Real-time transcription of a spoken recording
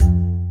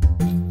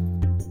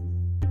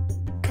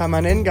Come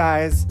on in,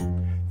 guys.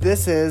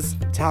 This is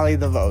Tally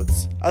the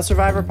Votes, a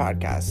Survivor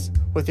podcast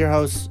with your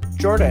hosts,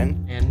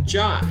 Jordan and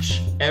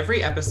Josh.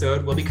 Every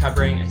episode will be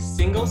covering a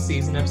single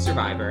season of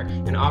Survivor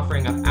and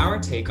offering up our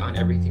take on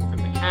everything from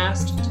the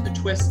cast to the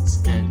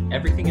twists and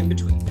everything in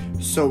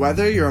between. So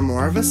whether you're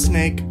more of a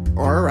snake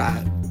or a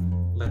rat,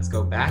 let's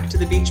go back to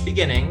the beach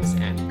beginnings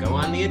and go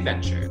on the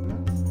adventure.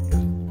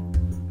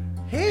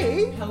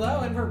 Hey!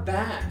 Hello, and we're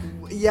back.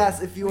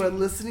 Yes, if you are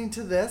listening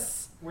to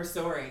this... We're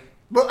sorry.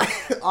 But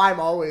I'm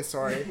always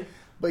sorry.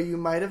 But you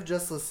might have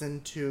just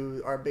listened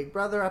to our Big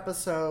Brother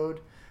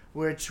episode,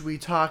 which we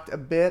talked a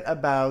bit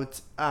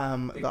about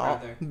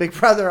Big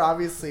Brother,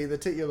 obviously, the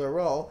titular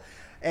role,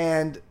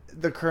 and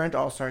the current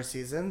All-Star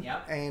season.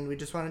 Yep. And we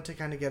just wanted to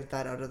kind of get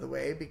that out of the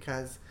way,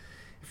 because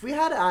if we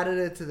had added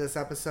it to this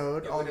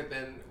episode... It would have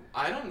been...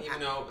 I don't even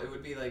know. It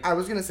would be like... I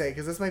was going to say,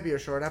 because this might be a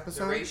short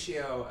episode. The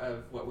ratio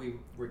of what we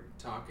were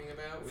talking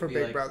about would for be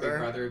Big like Brother. Big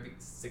Brother would be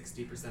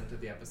 60%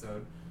 of the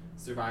episode.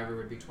 Survivor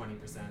would be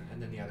 20%,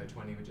 and then the other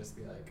 20 would just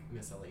be like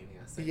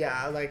miscellaneous.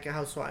 Yeah, like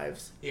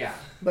Housewives. Yeah.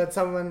 But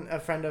a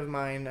friend of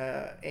mine,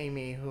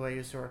 Amy, who I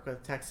used to work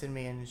with, texted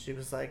me, and she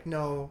was like,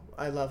 "No,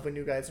 I love when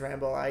you guys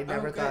ramble. I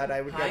never thought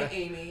I would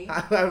Amy.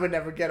 I would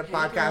never get a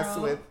podcast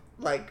girl. with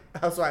like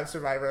Housewives,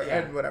 Survivor, Yeah.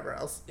 and whatever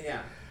else."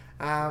 Yeah.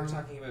 We're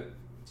talking about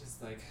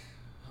just like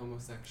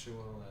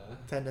homosexual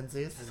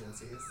tendencies.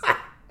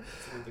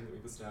 It's one thing that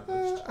we've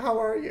established. How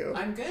are you?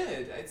 I'm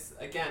good. It's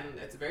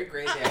a very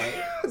great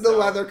day. The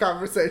weather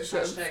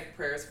conversation. #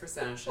 prayers for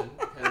Sashin,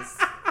 because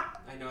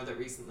I know that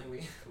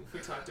recently we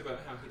talked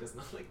about how he does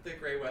not like the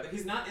gray weather.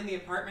 He's not in the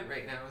apartment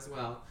right now as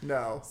well.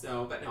 No.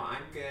 So, but no,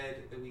 I'm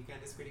good. The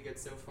weekend is pretty good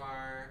so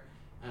far.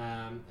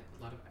 A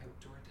lot of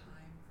outdoor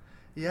time.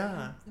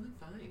 Yeah. I'm feeling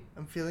fine.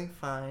 I'm feeling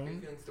fine. Are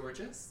you feeling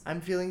thorgeous? I'm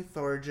feeling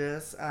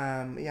thorgeous.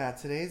 Yeah,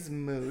 today's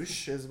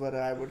moosh is what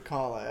I would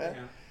call it.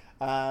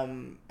 Yeah.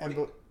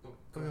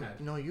 Go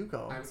ahead. No, you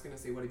go. I was going to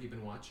say, what have you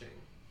been watching?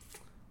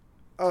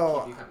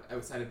 Oh.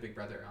 Outside of Big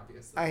Brother,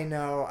 obviously. I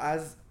know.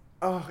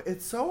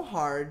 It's so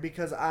hard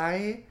because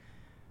I'm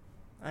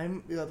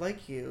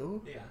like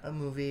you, a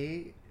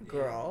movie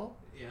girl.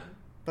 Yeah.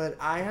 But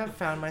I have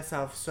found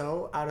myself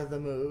so out of the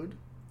mood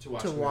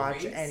to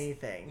watch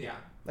anything. Yeah.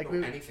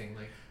 Anything.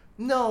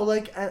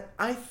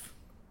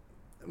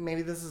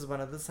 Maybe this is one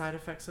of the side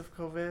effects of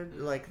COVID,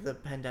 like the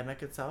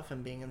pandemic itself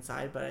and being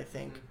inside, but I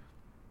think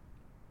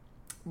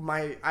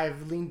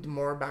I've leaned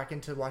more back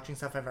into watching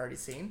stuff I've already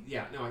seen.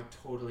 Yeah, no, I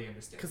totally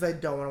understand. Because I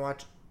don't want to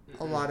watch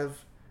a lot of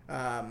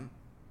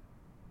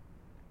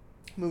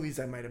movies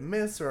I might have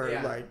missed or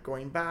like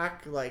going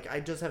back. Like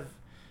I just have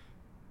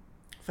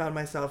found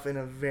myself in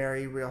a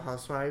very Real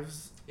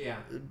Housewives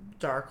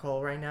dark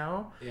hole right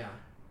now. Yeah.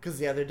 Because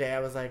the other day I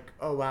was like,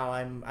 oh wow,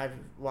 I've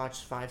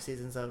watched 5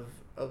 seasons of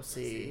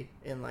OC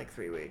in like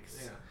 3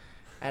 weeks. Yeah.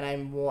 And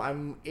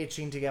I'm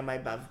itching to get my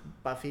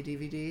Buffy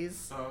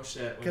DVDs. Oh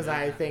shit! Because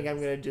I think I'm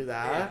gonna do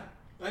that.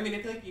 Yeah. I mean,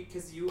 I feel like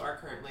because you are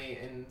currently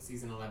in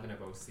season 11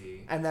 of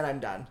OC. And then I'm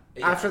done.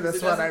 Yeah, after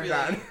this one, I'm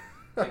done.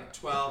 Like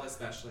 12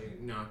 especially,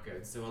 not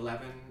good. So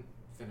 11,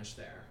 finish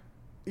there.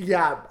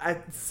 Yeah,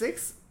 at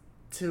 6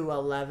 to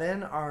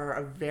 11 are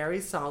a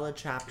very solid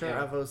chapter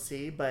of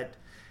OC, but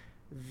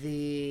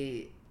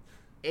the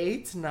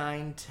 8,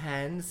 9,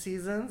 10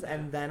 seasons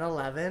and then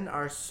 11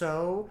 are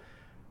so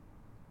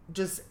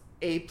just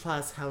A+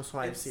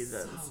 Housewives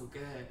seasons. So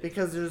good.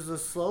 Because there's a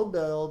slow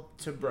build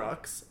to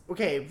Brooks.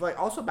 Okay, like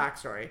also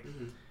backstory.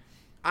 Mm-hmm.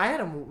 I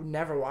had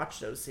never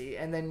watched OC,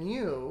 and then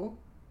you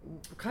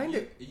kind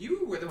of...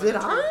 You were the one Did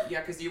I?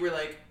 Yeah, because you were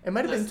like... It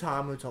might have been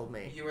Tom who told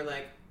me. You were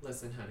like,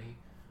 listen, honey,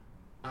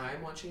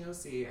 I'm watching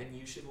OC, and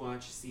you should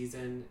watch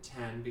season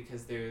 10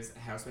 because there's a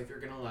housewife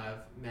you're going to love,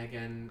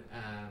 Megan.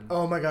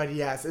 Oh my god,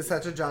 yes. It's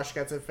such a Josh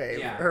Gets It fave.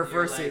 Yeah, her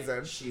first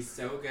season. She's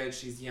so good.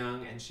 She's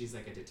young, and she's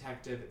like a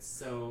detective. It's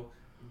so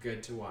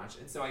good to watch.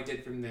 And so I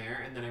did from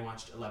there, and then I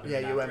watched 11.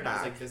 Yeah, you went back.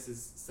 I was like, this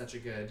is such a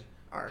good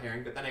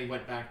pairing. But then I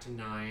went back to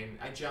 9.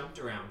 I jumped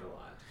around a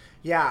lot.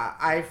 Yeah,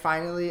 I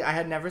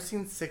had never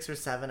seen 6 or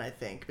 7, I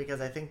think,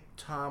 because I think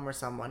Tom or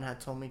someone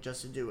had told me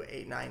just to do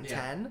 8, 9,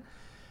 10.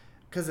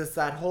 Because it's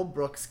that whole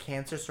Brooks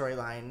cancer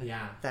storyline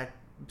that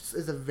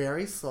is a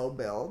very slow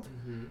build.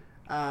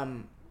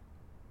 Mm-hmm.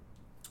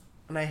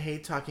 And I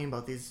hate talking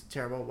about these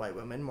terrible white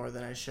women more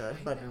than I should,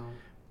 but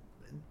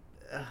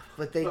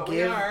they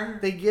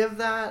give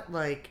that,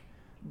 like,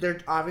 they're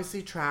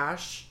obviously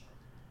trash,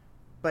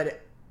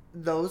 but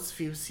those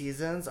few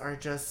seasons are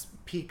just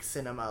peak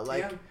cinema.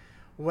 Like,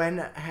 when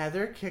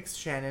Heather kicks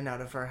Shannon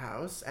out of her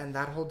house and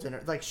that whole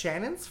dinner, like,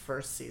 Shannon's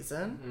first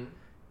season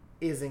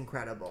is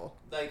incredible.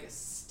 Like,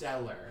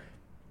 stellar.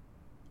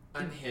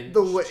 Unhinged.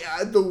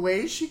 The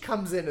way she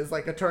comes in is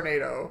like a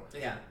tornado.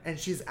 Yeah. And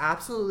she's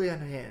absolutely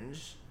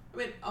unhinged. I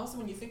mean, also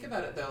when you think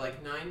about it though,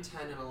 like 9,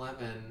 10, and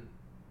 11,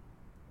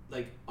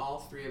 like all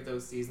 3 of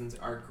those seasons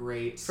are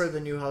great. For the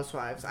new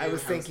Housewives. I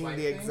was thinking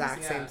the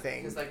exact same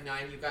thing. Because like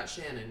 9 you got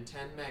Shannon,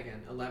 10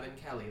 Megan, 11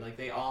 Kelly. Like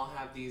they all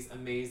have these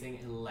amazing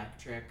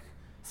electric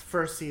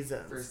First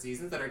seasons. First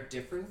seasons that are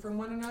different from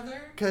one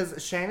another?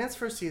 Because Shannon's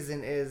first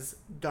season is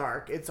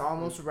dark. It's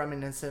almost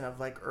reminiscent of,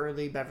 like,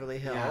 early Beverly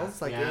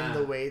Hills. In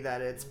the way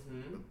that it's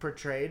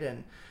portrayed.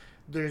 And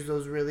there's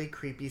those really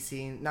creepy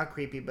scenes. Not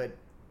creepy, but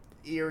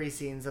eerie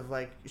scenes of,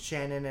 like,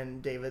 Shannon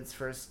and David's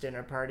first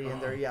dinner party.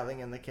 And they're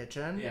yelling in the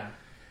kitchen. Yeah.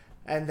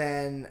 And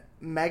then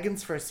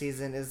Megan's first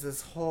season is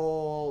this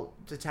whole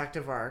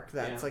detective arc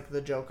that's like the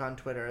joke on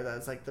Twitter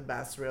that's like the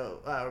best real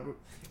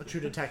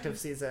True Detective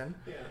season.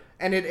 Yeah.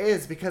 And it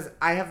is, because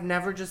I have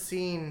never just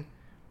seen...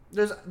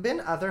 There's been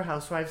other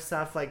Housewives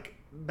stuff like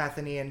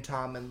Bethany and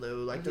Tom and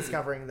Lou, like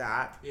discovering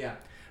that. Yeah.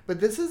 But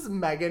this is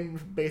Megan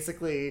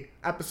basically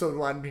episode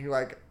 1 being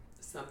like...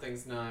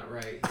 Something's not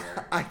right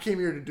here. I came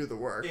here to do the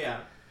work. Yeah.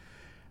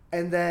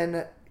 And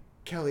then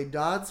Kelly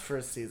Dodd's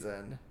first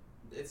season.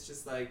 It's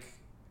just like...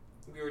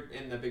 We were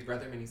in the Big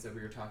Brother minisode.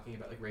 We were talking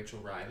about like Rachel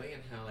Riley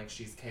and how like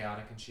she's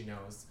chaotic and she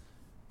knows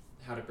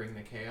how to bring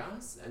the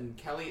chaos. And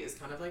Kelly is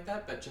kind of like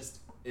that, but just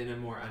in a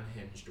more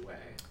unhinged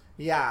way.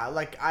 Yeah,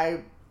 like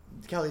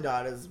Kelly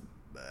Dodd is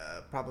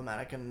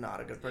problematic and not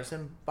a good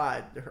person,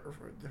 but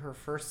her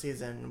first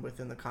season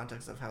within the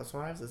context of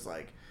Housewives is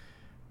like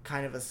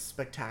kind of a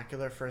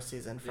spectacular first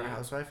season for a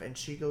housewife, and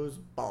she goes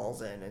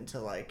balls into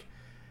like.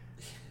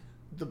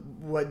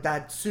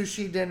 That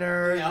sushi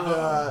dinner,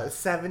 the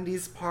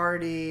 70s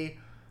party,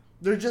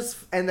 they're just,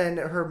 and then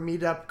her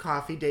meetup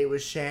coffee date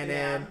with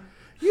Shannon.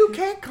 Yeah. You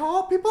can't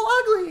call people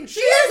ugly. She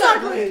is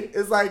ugly.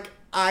 Is like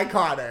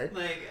iconic.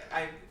 Like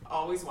I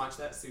always watch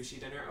that sushi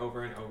dinner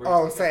over and over.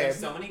 Oh, same. There's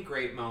so many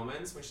great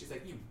moments when she's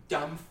like, "You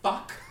dumb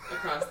fuck,"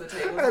 across the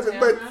table.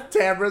 But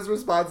Tamra's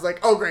response is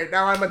like, "Oh great,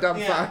 now I'm a dumb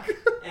fuck."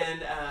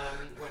 And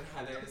when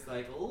Heather's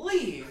like,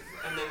 "Leave,"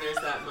 and then there's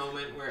that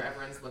moment where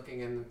everyone's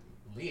looking and.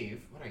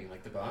 Leave? What are you,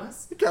 like the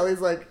boss?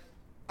 Kelly's like,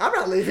 I'm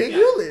not leaving,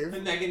 you leave.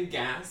 And Megan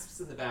gasps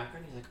in the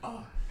background. You're like,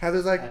 oh.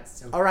 Heather's like,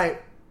 all right,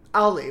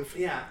 I'll leave.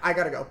 Yeah. I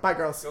gotta go. Bye,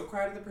 girls. Go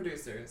cry to the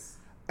producers.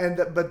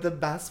 But the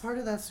best part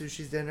of that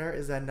sushi dinner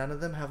is that none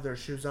of them have their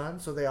shoes on,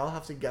 so they all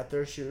have to get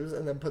their shoes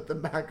and then put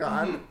them back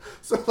on.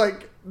 So,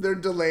 like, they're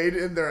delayed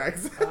in their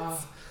exits.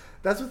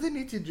 That's what they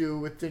need to do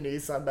with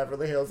Denise on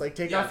Beverly Hills. Like,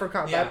 take off her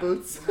combat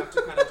boots. You have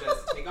to kind of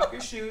just take off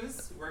your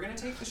shoes. We're going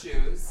to take the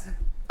shoes.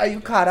 Are you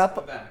caught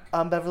up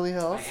on Beverly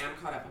Hills? I am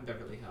caught up on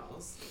Beverly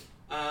Hills.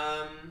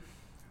 I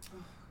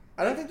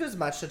don't think there's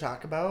much to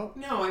talk about.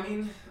 No, I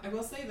mean, I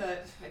will say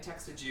that I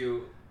texted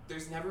you.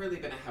 There's never really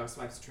been a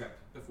Housewives trip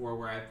before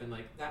where I've been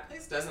like, that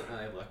place doesn't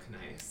really look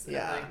nice.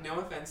 Yeah. And, like,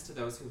 no offense to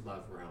those who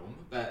love Rome,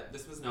 but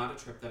this was not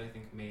a trip that I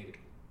think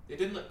it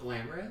didn't look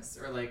glamorous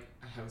or like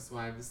a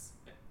Housewives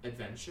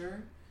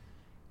adventure.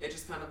 It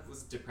just kind of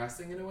was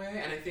depressing in a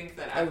way, and I think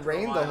that after it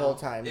rained the whole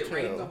time. It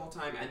rained the whole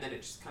time, and then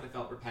it just kind of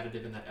felt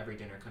repetitive, in that every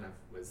dinner kind of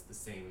was the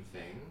same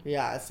thing.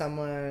 Yeah,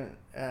 someone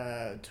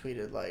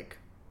tweeted, like,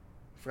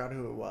 I forgot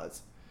who it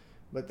was,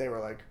 but they were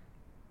like,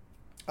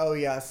 "Oh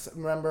yes,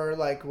 remember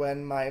like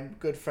when my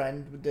good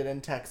friend didn't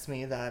text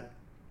me that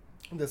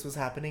this was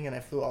happening, and I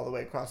flew all the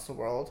way across the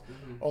world,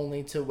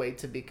 only to wait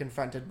to be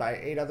confronted by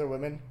 8 other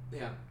women,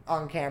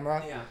 on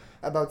camera,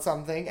 about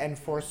something and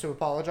forced to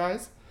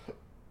apologize."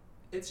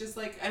 It's just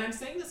like, and I'm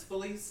saying this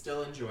fully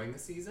still enjoying the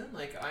season.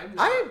 Like, I'm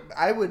not...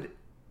 I would...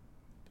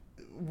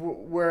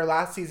 Where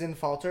last season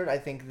faltered, I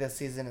think this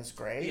season is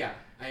great. Yeah,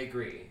 I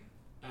agree.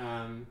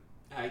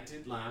 I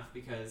did laugh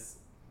because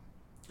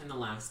in the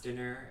last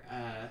dinner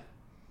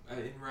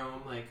in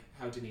Rome, like,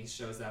 how Denise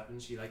shows up and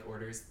she, like,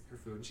 orders her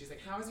food. And she's like,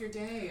 "How was your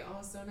day?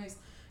 Oh, so nice.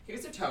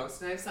 Here's a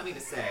toast, and I have something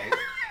to say."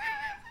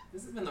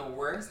 This has been the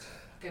worst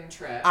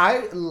trip.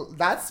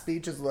 That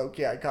speech is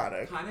low-key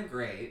iconic. Kind of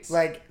great.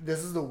 Like, this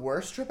is the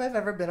worst trip I've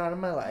ever been on in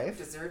my life.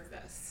 You deserve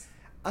this.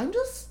 I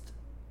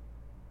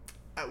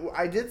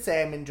did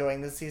say I'm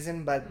enjoying this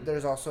season, but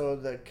there's also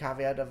the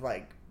caveat of,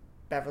 like,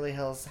 Beverly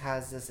Hills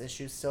has this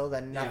issue still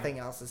that nothing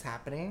else is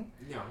happening.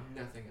 No,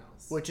 nothing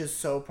else. Which is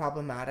so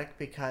problematic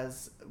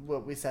because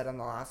what we said on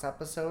the last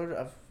episode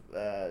of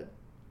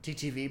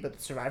TTV, but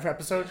the Survivor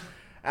episode,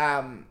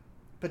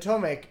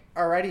 Potomac,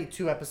 already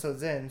 2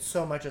 episodes in,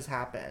 so much has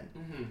happened.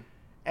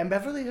 And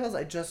Beverly Hills,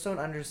 I just don't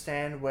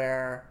understand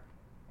where...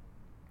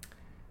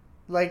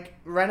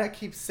 Like, Renna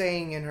keeps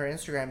saying in her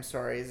Instagram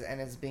stories, and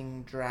is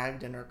being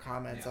dragged in her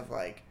comments of,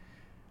 like,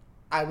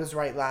 I was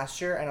right last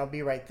year, and I'll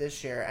be right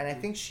this year. And I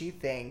think she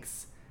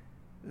thinks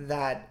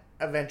that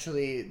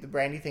eventually the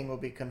Brandy thing will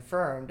be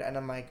confirmed. And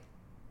I'm like,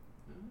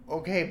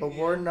 okay, but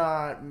we're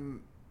not...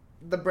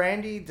 The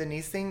Brandy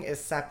Denise thing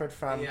is separate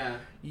from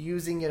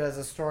using it as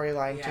a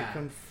storyline to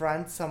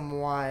confront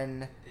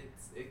someone.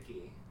 It's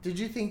icky. Did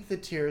you think the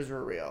tears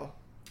were real?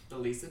 The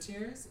Lisa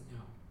tears?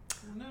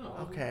 No.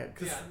 Okay,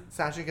 because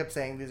Sasha kept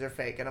saying these are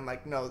fake, and I'm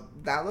like, no,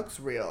 that looks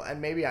real,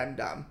 and maybe I'm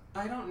dumb.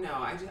 I don't know.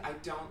 I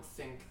don't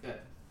think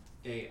that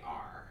they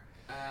are.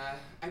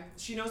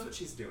 She knows what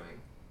she's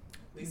doing.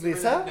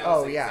 Lisa?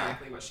 Knows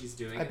exactly what she's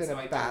doing. I've been so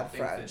a I bad don't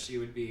friend. think that she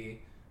would be,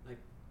 like...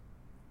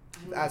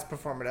 As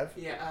performative?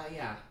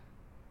 Yeah.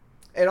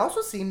 It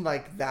also seemed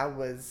like that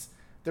was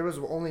There was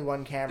only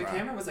one camera. The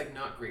camera was, like,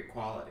 not great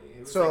quality.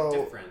 It was, so, like,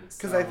 different.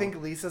 Because I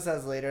think Lisa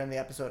says later in the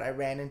episode, I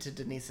ran into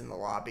Denise in the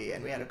lobby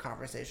and we had a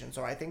conversation.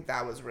 So I think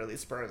that was really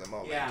spur of the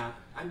moment. Yeah.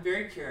 I'm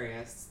very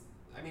curious.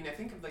 I mean, I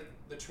think of, like,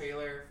 the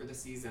trailer for the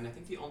season. I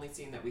think the only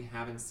scene that we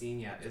haven't seen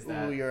yet is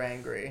that... Ooh, you're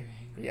angry.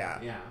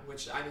 Yeah. Yeah,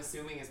 which I'm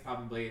assuming is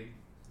probably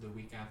the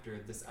week after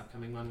this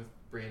upcoming one with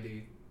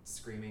Brandy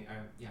screaming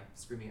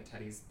at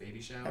Teddy's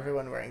baby shower.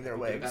 Everyone wearing their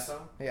wigs.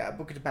 Beppo? Yeah,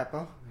 Buca de Beppo.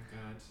 Oh my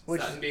god.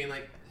 Which Sutton being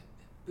like,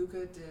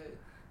 Buca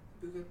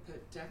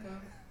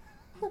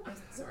Deco?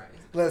 Sorry.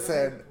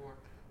 Listen,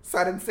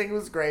 Sutton's thing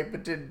was great,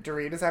 but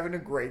Dorita's having a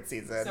great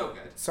season. So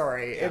good.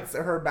 Sorry, it's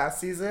her best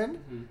season.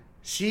 Mm-hmm.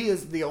 She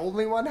is the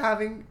only one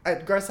having...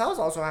 Garcelle's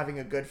also having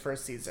a good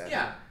first season.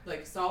 Yeah,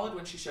 like, solid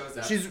when she shows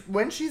up.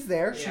 When she's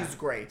there, she's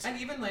great. And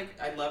even,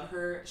 like, I love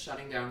her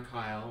shutting down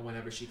Kyle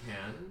whenever she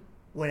can.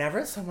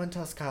 Whenever someone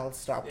tells Kyle to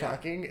stop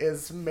talking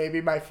is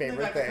maybe my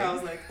favorite thing.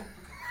 Kyle's like...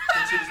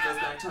 and she just goes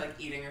back to, like,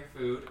 eating her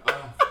food.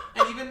 Oh.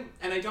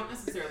 And I don't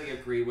necessarily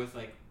agree with,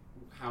 like,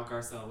 how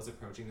Garcelle was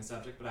approaching the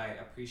subject, but I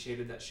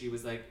appreciated that she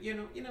was like, you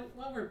know,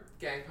 while we're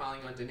gang calling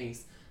on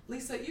Denise,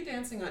 Lisa, you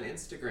dancing on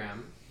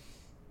Instagram...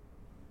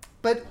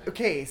 But,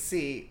 okay,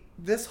 see,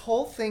 this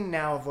whole thing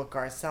now of what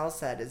Garcelle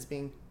said is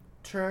being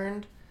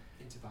turned...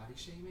 into body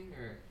shaming,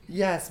 or...?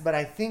 Yes, but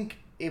I think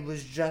it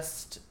was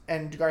just...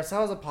 And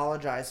Garcelle's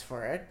apologized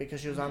for it,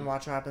 because she was on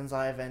Watch What Happens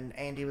Live, and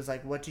Andy was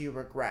like, what do you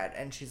regret?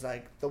 And she's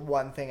like, the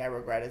one thing I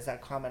regret is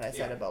that comment I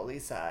said about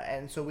Lisa.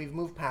 And so we've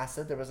moved past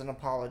it. There was an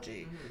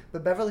apology. Mm-hmm.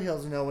 But Beverly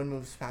Hills, no one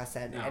moves past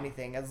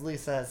anything, as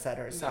Lisa has said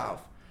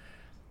herself.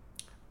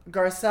 No.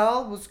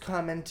 Garcelle was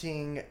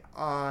commenting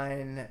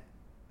on...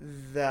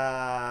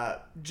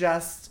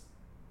 just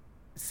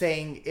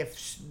saying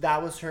if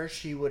that was her,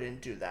 she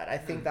wouldn't do that. I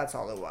think that's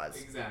all it was.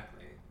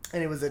 Exactly.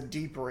 And it was a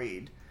deep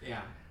read.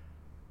 Yeah.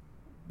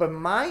 But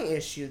my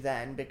issue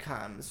then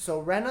becomes,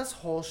 so Renna's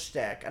whole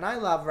shtick, and I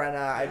love Renna.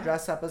 Yeah. I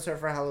dress up as her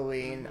for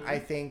Halloween. Mm-hmm. I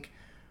think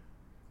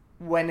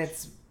when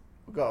it's...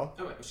 Go.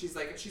 Oh, she's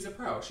a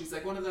pro. She's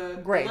like one of the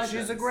great. Legends.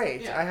 She's a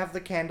great. Yeah. I have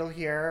the candle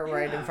here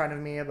right in front of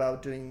me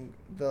about doing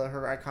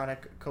her iconic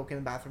Coke in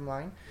the bathroom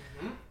line.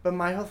 Mm-hmm. But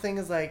my whole thing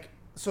is like,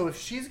 so if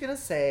she's going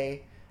to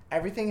say,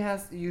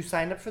 you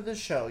signed up for the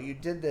show, you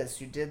did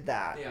this, you did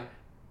that. Yeah.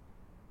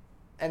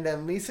 And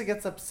then Lisa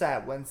gets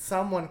upset when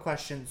someone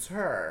questions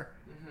her.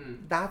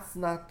 Mm-hmm. That's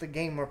not the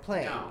game we're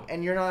playing. No.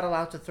 And you're not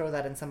allowed to throw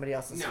that in somebody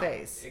else's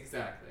face.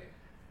 Exactly.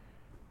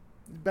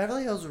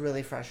 Beverly Hills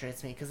really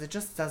frustrates me because it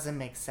just doesn't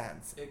make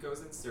sense. It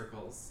goes in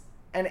circles.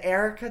 And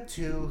Erica,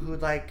 too, who,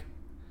 like...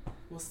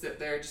 will sit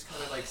there just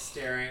kind of, like,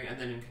 staring, and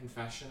then in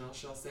confessional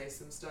she'll say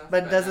some stuff.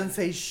 But doesn't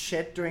say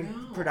shit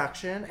during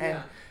production.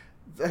 And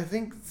I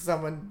think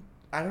someone...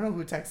 I don't know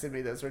who texted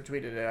me this or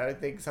tweeted it. I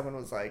think someone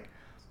was like,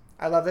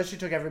 I love that she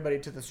took everybody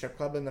to the strip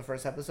club in the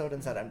first episode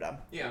and said, I'm done.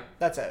 Yeah.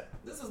 That's it.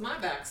 This is my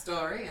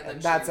backstory. And then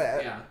that's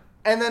it. Yeah.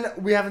 And then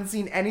we haven't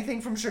seen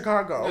anything from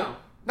Chicago. No.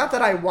 Not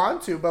that I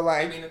want to, but,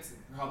 like... I mean, it's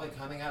probably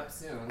coming up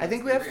soon. I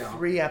think we have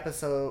 3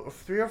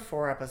 or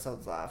 4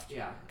 episodes left.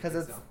 Yeah. Because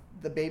it's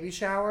the baby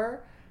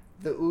shower,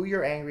 the Ooh,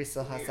 You're Angry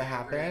still has to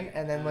happen,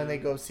 and then when they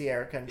go see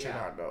Erica in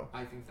Chicago.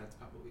 I think that's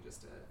probably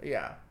just it.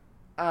 Yeah.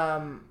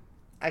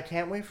 I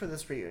can't wait for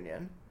this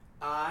reunion.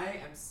 I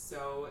am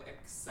so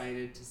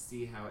excited to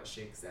see how it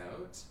shakes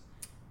out.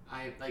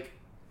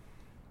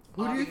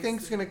 Who do you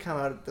think's going to come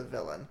out of the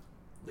villain?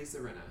 Lisa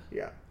Rinna.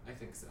 Yeah. I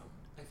think so.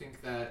 I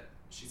think that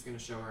she's going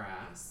to show her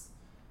ass.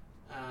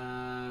 I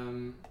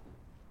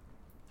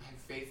have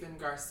faith in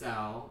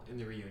Garcelle in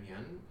the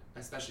reunion,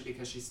 especially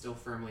because she's still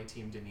firmly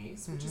Team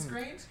Denise, which is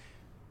great.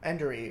 And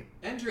Dorit.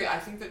 I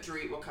think that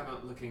Dorit will come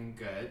out looking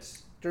good.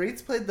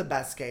 Dorit's played the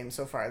best game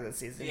so far this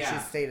season. Yeah.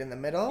 She's stayed in the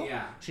middle.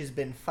 Yeah. She's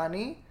been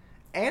funny.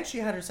 And she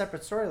had her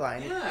separate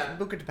storyline. Yeah.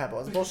 Buca de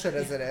Beppo, as bullshit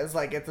as it is,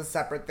 like, it's a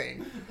separate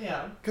thing.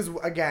 Yeah. Because,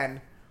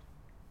 again,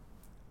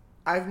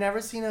 I've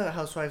never seen a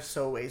housewife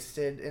so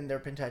wasted in their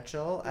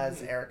potential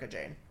as Erica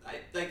Jane.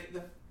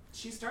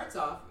 She starts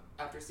off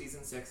after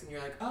season 6, and you're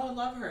like, oh, I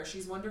love her.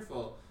 She's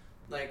wonderful.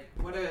 Like,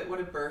 what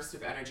a burst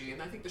of energy.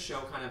 And I think the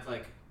show kind of,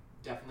 like,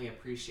 definitely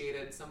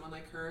appreciated someone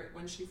like her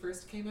when she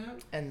first came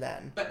out.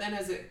 But then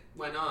as it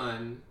went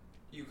on,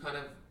 you kind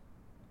of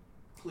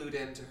clued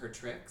into her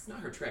tricks. Not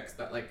her tricks,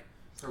 but, like,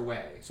 her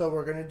way. So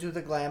we're going to do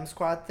the glam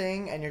squad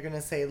thing, and you're going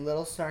to say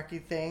little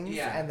snarky things,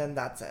 and then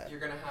that's it. You're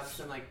going to have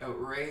some, like,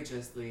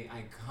 outrageously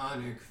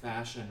iconic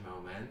fashion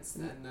moments,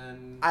 and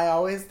then... I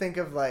always think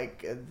of,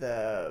 like,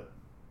 the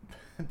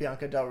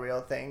Bianca Del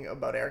Rio thing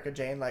about Erica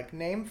Jane, like,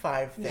 name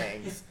 5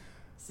 things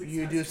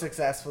you do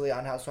successfully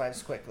on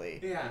Housewives quickly.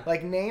 Yeah.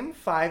 Like, name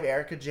 5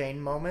 Erica Jane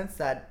moments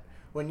that,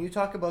 when you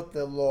talk about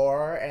the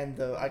lore and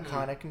the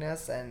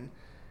iconicness and...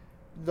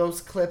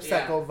 those clips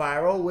that go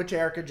viral, which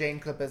Erica Jane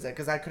clip is it?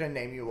 Because I couldn't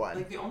name you one.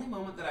 Like, the only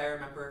moment that I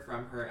remember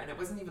from her, and it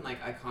wasn't even,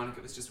 like, iconic,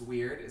 it was just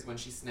weird, is when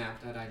she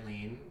snapped at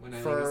Eileen. When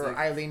Eileen was like...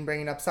 Eileen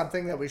bringing up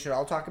something that we should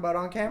all talk about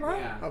on camera?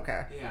 Yeah.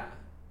 Okay. Yeah.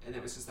 And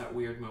it was just that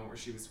weird moment where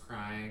she was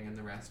crying in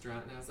the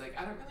restaurant, and I was like,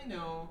 I don't really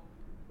know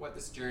what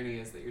this journey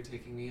is that you're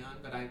taking me on,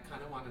 but I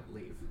kind of wanted to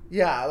leave.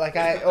 Yeah, like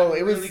it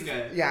really was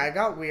good. Yeah, it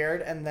got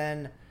weird, and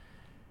then,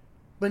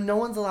 but no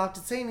one's allowed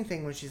to say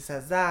anything when she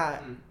says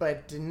that. Mm-hmm.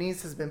 But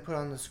Denise has been put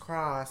on this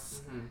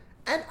cross, mm-hmm.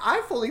 and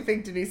I fully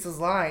think Denise is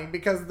lying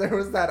because there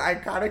was that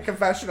iconic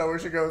confessional where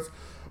she goes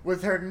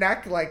with her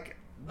neck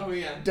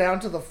down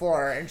to the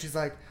floor, and she's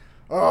like,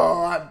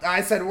 "Oh,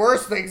 I said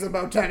worse things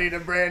about Teddy to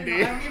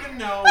Brandy." I don't even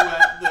know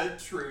what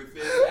the truth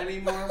is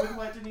anymore with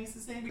what Denise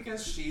is saying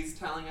because she's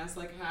telling us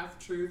like half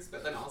truths,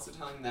 but then also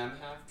telling them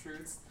half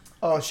truths.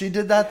 Oh, she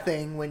did that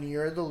thing when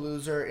you're the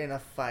loser in a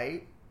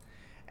fight,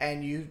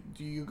 and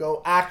you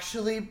go,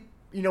 actually,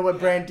 you know what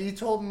Brandy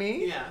told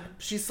me? Yeah.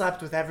 She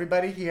slept with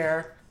everybody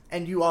here,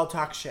 and you all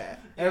talk shit. Yeah.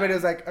 Everybody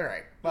was like, all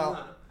right, well.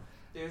 Uh-huh.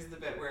 There's the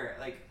bit where,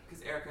 like,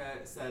 because Erica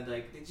said,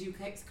 like, did you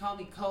call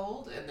me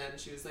cold? And then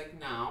she was like,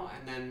 no.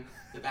 And then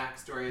the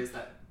backstory is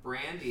that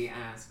Brandy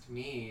asked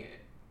me,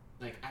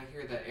 like, I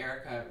hear that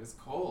Erica was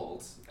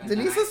cold. And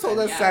Denise has told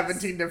us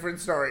 17 different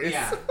stories.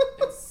 Yeah.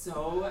 It's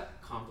so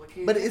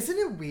complicated. But isn't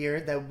it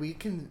weird that we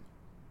can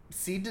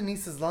see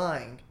Denise is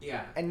lying?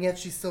 Yeah. And yet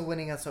she's still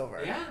winning us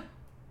over. Yeah.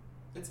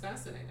 It's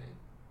fascinating.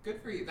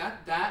 Good for you.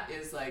 That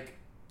is, like,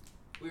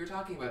 we were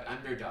talking about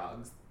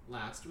underdogs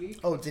last week.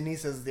 Oh,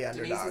 Denise is the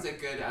underdog. Denise is a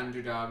good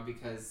underdog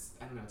because,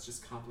 I don't know, it's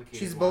just complicated.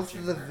 She's both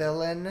the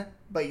villain,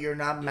 but you're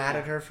not mad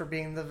at her for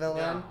being the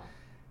villain. No.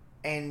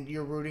 And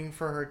you're rooting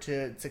for her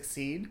to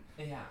succeed.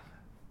 Yeah.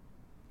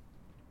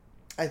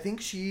 I think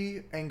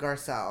she and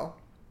Garcelle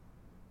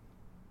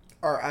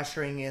are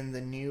ushering in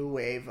the new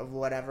wave of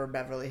whatever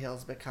Beverly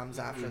Hills becomes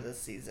after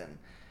this season.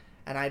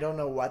 And I don't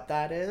know what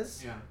that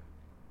is. Yeah.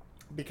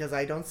 Because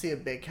I don't see a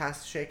big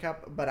cast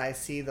shakeup, but I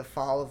see the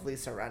fall of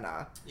Lisa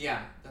Rinna.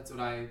 Yeah, that's what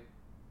I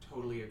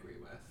totally agree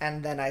with.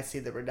 And then I see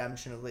the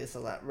redemption of Lisa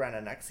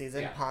Rinna next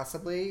season,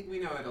 possibly. We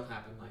know it'll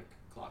happen like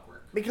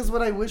clockwork. Because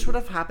what I wish would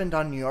have happened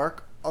on New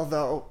York,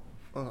 although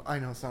I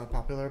know it's not a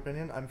popular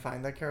opinion, I'm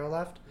fine that Carol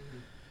left.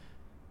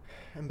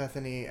 Mm-hmm. And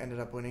Bethany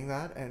ended up winning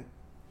that.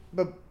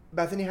 But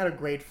Bethany had a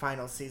great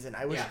final season.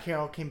 I wish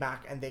Carol came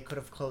back and they could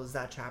have closed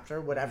that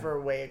chapter,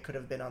 whatever way it could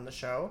have been on the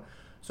show.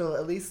 So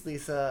at least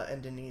Lisa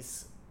and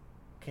Denise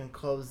can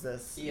close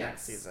this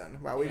next season.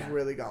 Wow, we've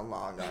really gone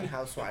long on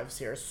Housewives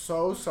here.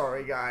 So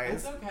sorry,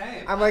 guys. It's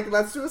okay. I'm like,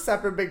 let's do a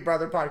separate Big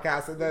Brother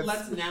podcast. And then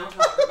let's now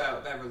talk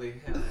about Beverly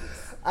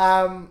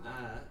Hills.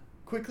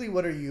 Quickly,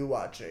 what are you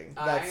watching?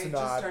 That's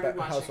not started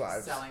watching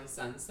Housewives. Selling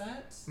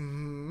Sunset.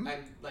 Mm-hmm.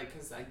 I'm like,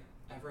 because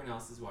everyone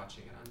else is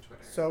watching it on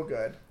Twitter. So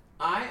good.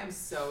 I am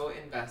so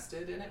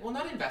invested in it. Well,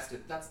 not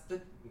invested. That's the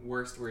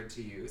worst word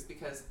to use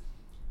because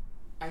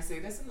I say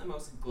this in the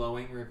most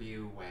glowing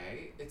review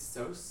way. It's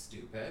so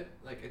stupid.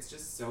 Like, it's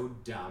just so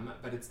dumb,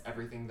 but it's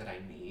everything that I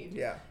need.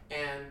 Yeah.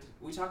 And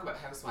we talk about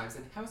Housewives,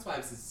 and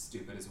Housewives is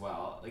stupid as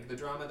well. Like, the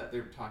drama that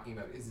they're talking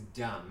about is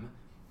dumb,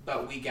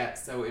 but we get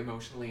so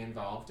emotionally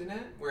involved in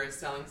it. Whereas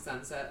Selling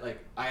Sunset,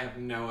 like, I have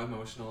no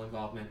emotional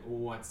involvement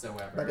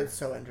whatsoever. But it's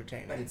so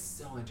entertaining. It's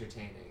so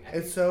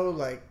so,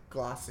 like,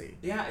 glossy.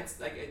 Yeah, it's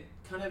like, it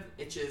kind of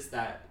itches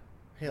that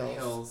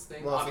Hills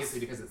thing. Well, obviously,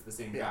 because it's the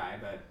same guy,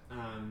 but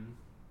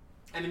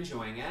I'm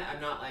enjoying it. I'm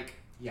not like,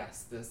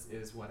 yes, this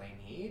is what I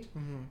need.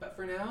 Mm-hmm. But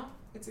for now,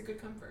 it's a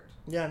good comfort.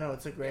 Yeah, no,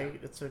 it's a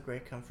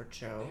great comfort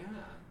show.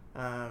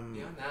 Yeah.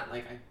 Beyond that,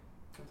 like, I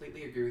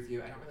completely agree with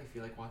you. I don't really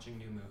feel like watching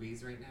new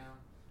movies right now.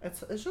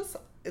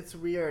 It's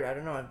weird. I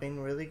don't know. I've been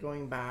really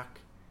going back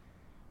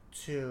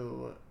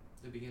to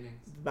the beginning.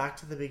 Back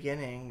to the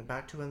beginning.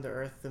 Back to when the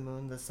earth, the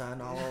moon, the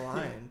sun all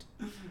aligned.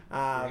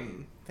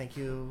 Thank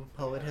you,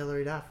 poet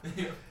Hilary Duff.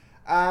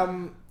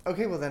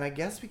 Okay, well then I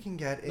guess we can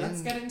get in.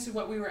 Let's get into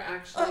what we were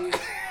actually...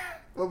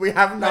 what we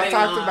have not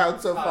talked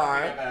about so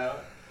far.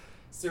 About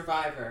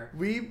Survivor.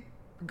 We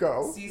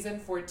go. Season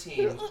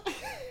 14.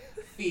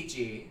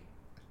 Fiji.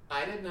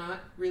 I did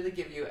not really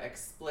give you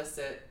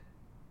explicit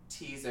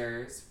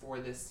teasers for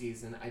this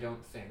season, I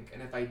don't think.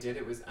 And if I did,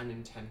 it was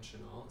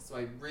unintentional. So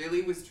I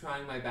really was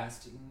trying my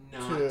best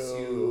not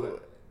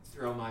to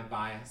throw my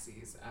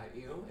biases at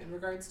you in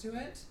regards to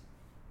it.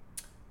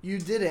 You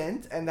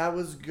didn't, and that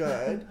was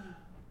good.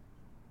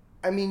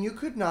 I mean, you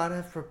could not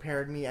have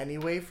prepared me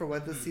anyway for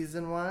what the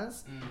season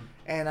was.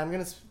 And I'm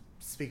going to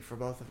speak for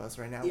both of us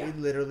right now. Yeah. We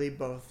literally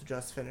both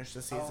just finished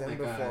the season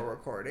before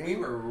recording. We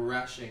were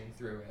rushing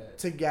through it.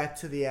 To get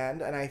to the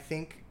end. And I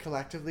think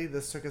collectively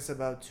this took us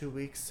about 2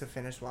 weeks to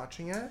finish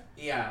watching it.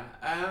 Yeah.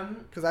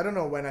 Because I don't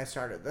know when I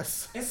started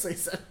this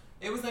season.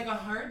 It was like a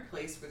hard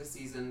place for the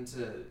season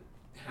to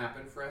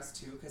happen for us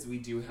too, because we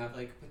do have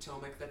like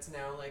Potomac that's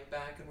now like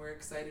back and we're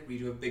excited. We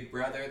do have Big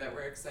Brother that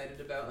we're excited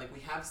about. Like,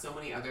 we have so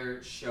many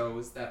other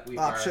shows that we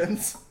are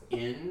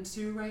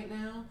into right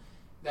now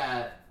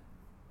that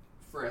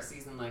for a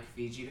season like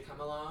Fiji to come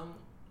along,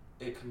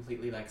 it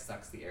completely like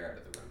sucks the air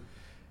out of the room.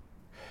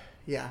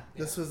 Yeah.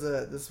 This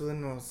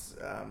one was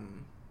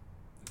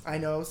I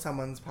know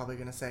someone's probably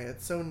gonna say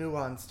it's so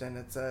nuanced and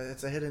it's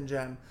a hidden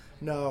gem.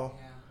 No.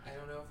 Yeah, I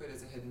don't know if it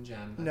is a hidden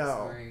gem. No.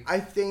 Sorry.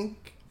 I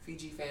think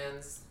Fiji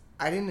fans,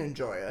 I didn't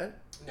enjoy it.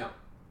 No.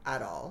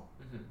 At all.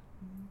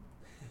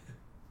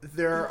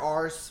 there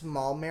are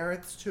small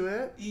merits to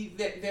it.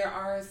 There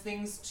are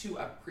things to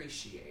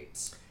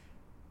appreciate.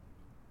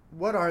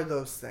 What are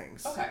those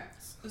things? Okay.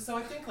 So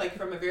I think, like,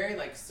 from a very,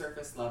 like,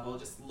 surface level,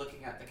 just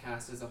looking at the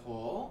cast as a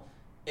whole,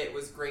 it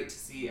was great to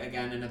see,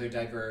 again, another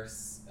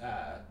diverse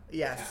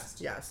cast.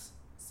 Yes.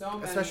 So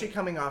many... Especially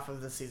coming off of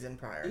the season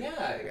prior.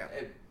 Yeah.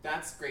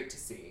 That's great to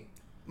see.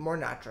 More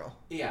natural.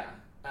 Yeah.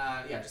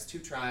 Just two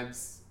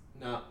tribes,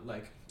 not,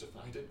 like,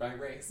 divided by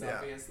race,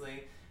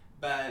 obviously.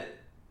 But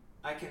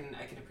I can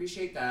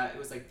appreciate that. It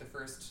was, like, the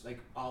first,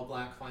 like,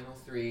 all-black final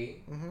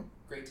three. Mm-hmm.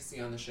 Great to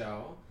see on the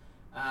show.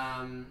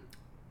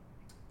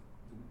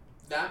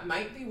 That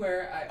might be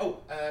where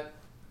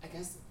I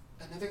guess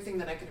another thing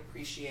that I can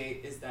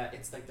appreciate is that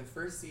it's like the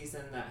first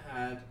season that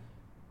had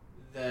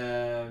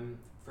the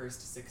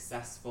first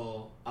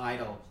successful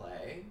idol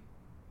play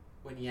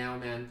when Yao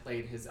Man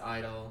played his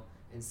idol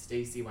and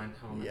Stacy went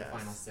home in the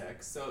final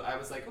 6. So I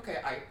was like, okay,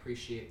 I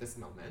appreciate this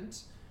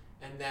moment.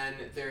 And then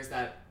there's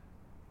that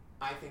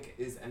I think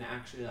is an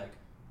actually like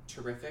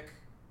terrific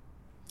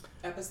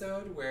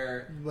episode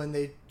where when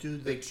they do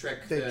the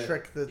trick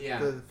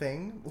the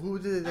thing. Who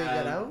did they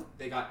get out?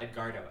 They got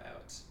Edgardo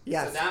out.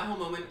 Yes. So that whole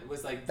moment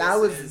was like that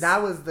was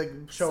the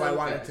show so I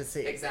wanted to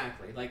see.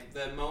 Exactly. Like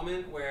the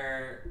moment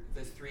where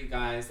the three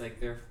guys like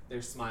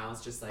their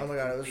smiles just like oh my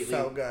god, it was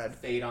so good.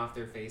 Fade off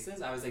their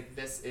faces. I was like,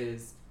 this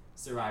is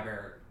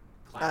Survivor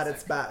classic. At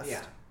its best.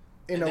 Yeah.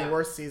 In a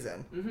worse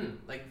season.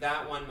 Mm-hmm. Like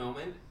that one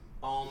moment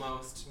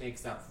almost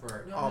makes up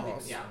for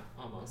almost.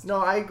 Almost.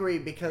 No, I agree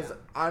because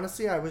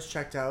honestly, I was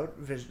checked out,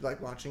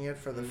 like watching it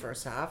for the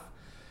first half,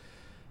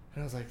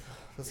 and I was like,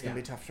 "This is gonna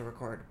be tough to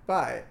record."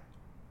 But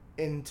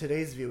in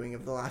today's viewing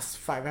of the last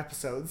 5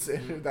 episodes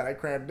that I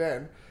crammed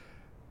in,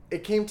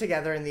 it came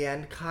together in the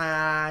end,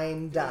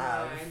 kind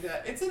of.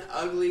 It's an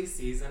ugly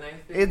season, I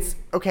think. It's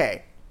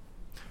okay.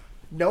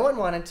 No one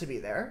wanted to be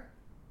there.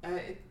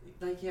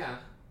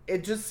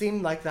 It just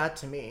seemed like that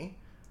to me.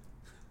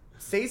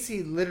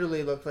 Stacey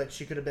literally looked like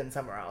she could have been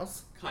somewhere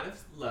else. Kind of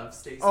love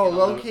Stacey. Oh,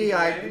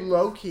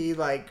 low-key,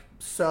 like,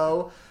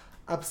 so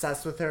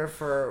obsessed with her.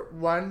 For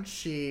one,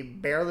 she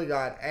barely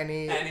got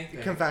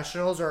anything.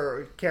 Confessionals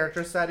or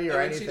character study or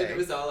anything. She did, it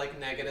was all, like,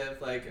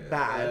 negative, like...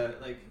 Bad.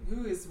 Like,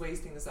 who is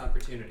wasting this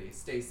opportunity?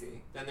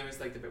 Stacey. Then there was,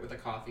 like, the bit with the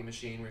coffee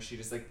machine where she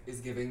just, like, is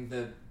giving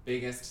the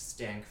biggest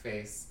stank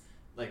face,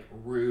 like,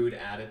 rude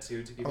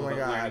attitude to people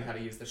learning how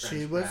to use the French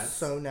She was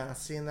so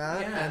nasty in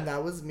that. Yeah. And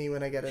that was me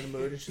when I get in a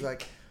mood. And she's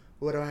like...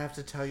 What do I have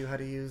to tell you how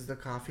to use the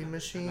coffee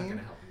machine? I'm not going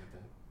to help you with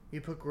that.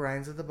 You put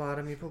grinds at the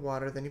bottom, you put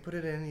water, then you put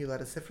it in, you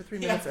let it sit for 3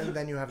 minutes, and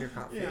then you have your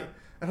coffee. Yeah.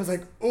 And I was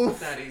like, oof.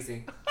 That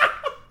easy.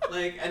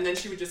 And then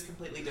she would just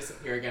completely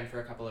disappear again for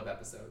a couple of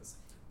episodes.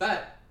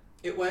 But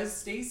it was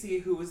Stacey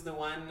who was the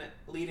one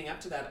leading up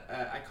to that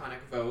iconic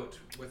vote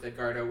with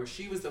Edgardo, where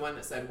she was the one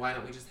that said, why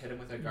don't we just hit him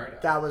with Edgardo?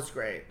 That was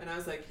great. And I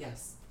was like,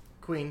 yes.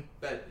 Queen.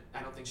 But I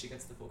don't think she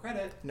gets the full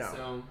credit. No.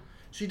 So.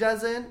 She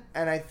doesn't,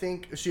 and I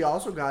think she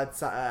also got...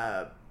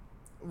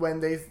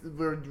 when they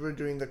were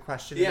doing the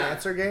question and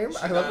answer game,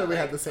 I love that we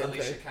had the same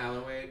Alicia thing.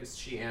 Calloway, was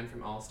she Anne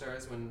from All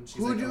Stars when she's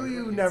Who do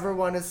you never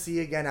want to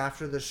see again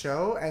after the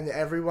show? And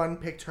everyone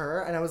picked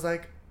her, and I was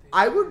like,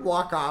 I would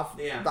walk off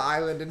the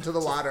island into the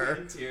water.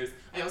 In tears.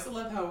 I also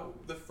love how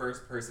the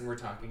first person we're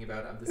talking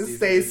about of the season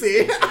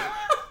Stacey.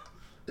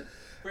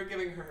 We're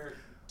giving her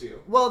due.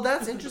 Well,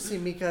 that's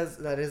interesting because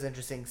that is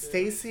interesting.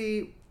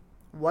 Stacey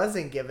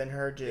wasn't given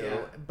her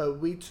due, but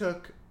we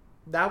took.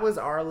 That was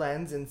our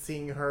lens in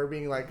seeing her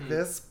being like,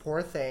 this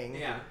poor thing.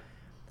 Yeah.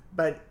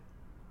 But,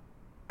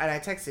 and I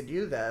texted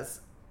you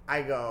this,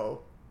 I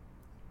go,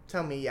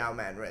 tell me Yao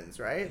Man wins,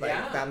 right?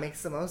 Like, that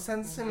makes the most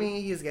sense to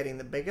me. He's getting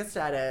the biggest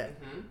edit.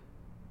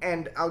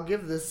 And I'll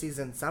give this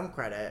season some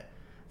credit.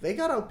 They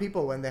got out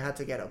people when they had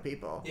to get out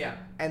people. Yeah.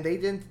 And they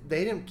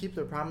didn't keep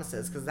their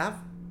promises, because that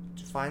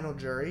final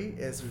jury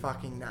is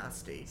fucking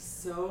nasty.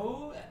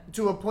 So...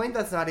 To a point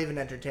that's not even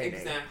entertaining.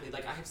 Exactly.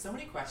 Like, I have so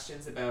many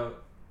questions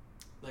about...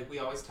 Like, we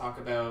always talk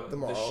about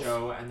the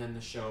show and then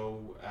the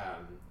show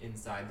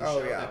inside the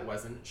show that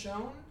wasn't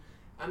shown.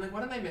 I'm like,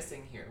 what am I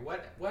missing here?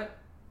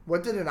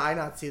 What didn't I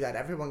not see that?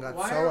 Everyone got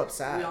so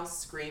upset. Why are we all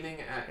screaming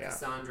at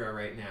Cassandra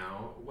right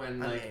now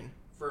when,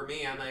 for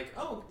me, I'm like,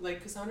 oh,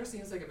 like, Cassandra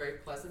seems like a very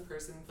pleasant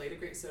person, played a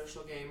great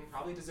social game,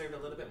 probably deserved a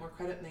little bit more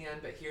credit in the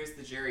end, but here's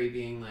the jury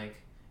being, like,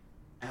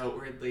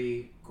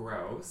 outwardly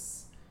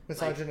gross.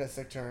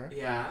 Misogynistic to her.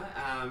 Yeah,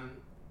 I'm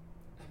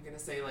gonna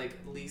say,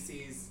 like,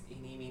 Lisi's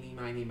eeny, meeny,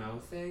 miny,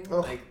 mo thing. Oh.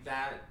 Like,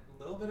 that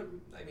little bit of...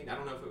 I mean, I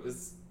don't know if it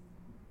was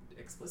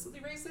explicitly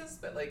racist,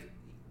 but, like...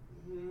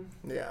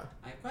 Yeah.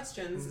 I have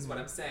questions, is what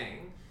I'm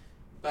saying.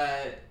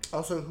 But...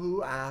 Also,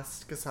 who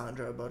asked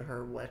Cassandra about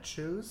her wet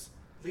shoes?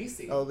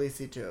 Lisi. Oh,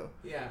 Lisi, too.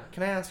 Yeah.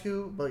 Can I ask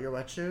you about your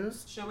wet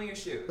shoes? Show me your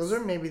shoes. Those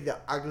are maybe the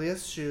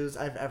ugliest shoes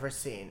I've ever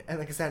seen. And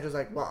then Cassandra's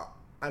like, well...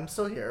 I'm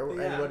still here,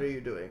 and what are you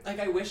doing? Like,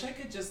 I wish I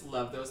could just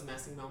love those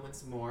messy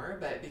moments more,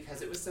 but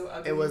because it was so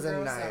ugly it wasn't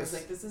and gross, nice. I was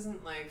like, this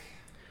isn't, like...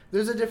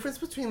 There's a difference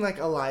between, like,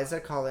 Eliza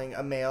calling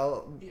a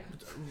male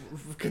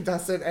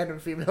contestant and a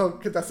female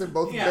contestant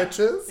both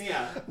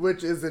bitches,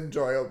 which is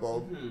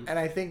enjoyable. Mm-hmm. And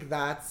I think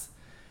that's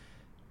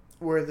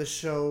where the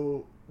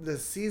show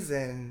this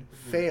season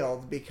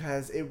failed,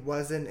 because it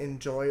wasn't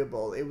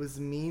enjoyable. It was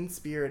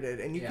mean-spirited.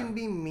 And you can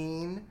be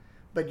mean,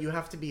 but you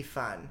have to be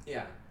fun.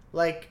 Yeah.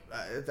 Like,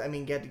 I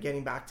mean,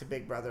 getting back to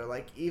Big Brother,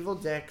 like, Evil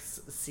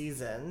Dick's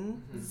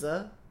seasons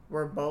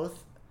were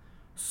both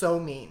so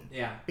mean.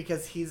 Yeah.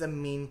 Because he's a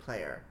mean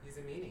player. He's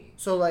a meanie.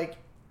 So, like,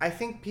 I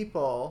think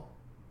people,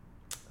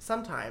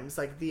 sometimes,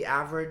 like, the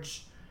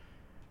average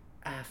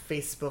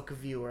Facebook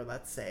viewer,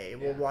 let's say,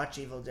 will watch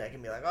Evil Dick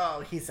and be like,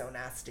 oh, he's so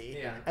nasty.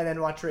 Yeah. And then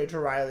watch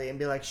Rachel Riley and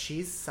be like,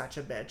 she's such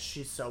a bitch.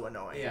 She's so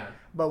annoying. Yeah.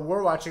 But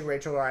we're watching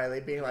Rachel Riley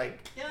being like,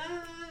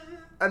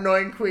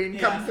 annoying queen,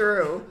 come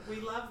through.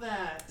 We love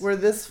that. Where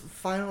this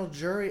final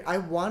jury, I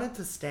wanted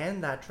to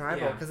stand that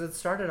tribal because it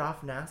started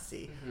off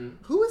nasty.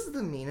 Mm-hmm. Who was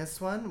the meanest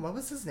one? What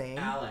was his name?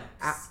 Alex.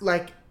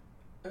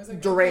 It was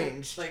like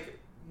deranged. Like,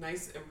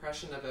 nice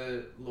impression of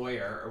a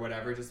lawyer or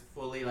whatever, just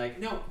fully like,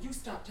 no, you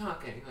stop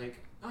talking. Like,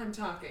 I'm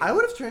talking. I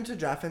would have turned to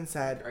Jeff and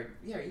said, are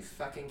you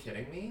fucking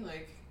kidding me?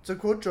 Like, to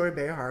quote Joy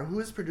Behar, who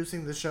is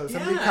producing the show?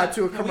 Somebody cut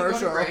to a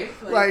commercial.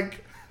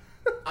 Like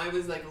I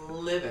was like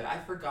livid. I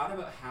forgot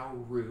about how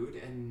rude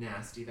and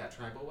nasty that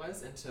tribal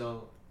was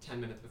until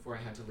 10 minutes before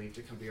I had to leave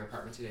to come to your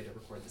apartment today to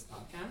record this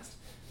podcast.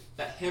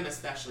 That him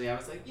especially, I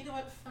was like, you know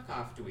what? Fuck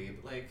off,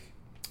 dweeb. Like,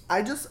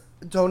 I just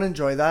don't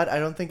enjoy that. I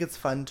don't think it's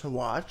fun to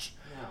watch.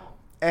 No.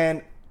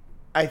 And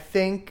I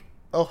think,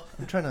 I'm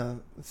trying to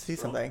see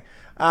something.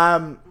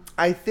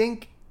 I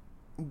think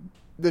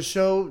the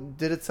show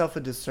did itself a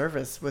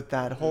disservice with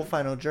that whole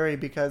final jury,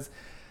 because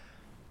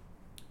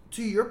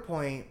to your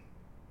point,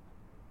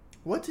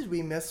 what did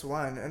we miss?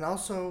 One, and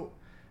also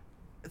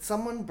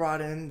someone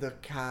brought in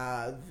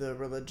the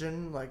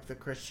religion, like the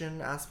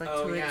Christian aspect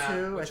to it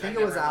too. I think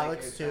it was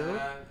Alex too.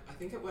 I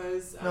think it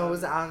was. No, it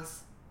was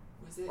Alex.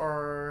 Was it?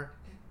 Or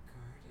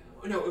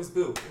no, it was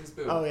Boo.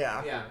 Oh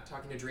yeah. Yeah,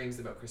 talking to Dreams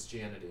about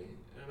Christianity,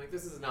 and I'm like,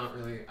 this is not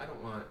really. I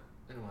don't want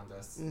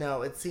this.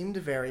 No, it seemed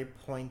very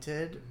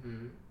pointed,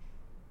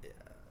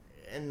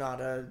 in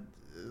not a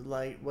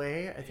light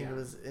way. I think it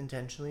was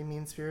intentionally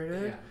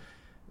mean-spirited. Yeah.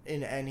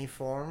 In any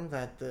form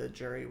that the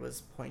jury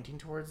was pointing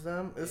towards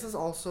them. This is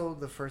also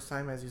the first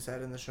time, as you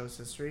said, in the show's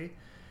history,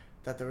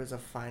 that there was a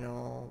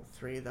final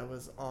three that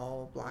was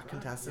all black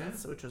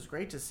contestants, which was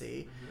great to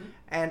see. Mm-hmm.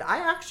 And I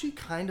actually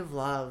kind of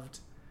loved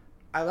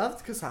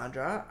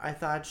Cassandra. I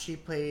thought she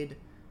played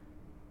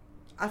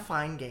a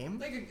fine game.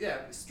 Like,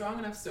 strong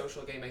enough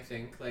social game, I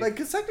think. Like,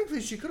 because technically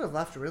she could have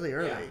left really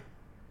early. Yeah.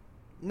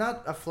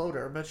 Not a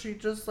floater, but she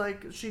just,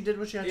 like, she did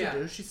what she had to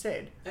do. She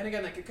stayed. And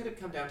again, like, it could have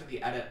come down to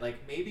the edit.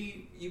 Like,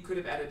 maybe you could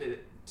have edited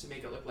it to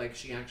make it look like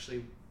she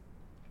actually,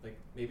 like,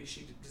 maybe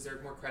she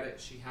deserved more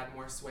credit. She had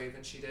more sway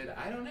than she did.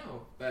 I don't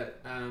know.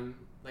 But,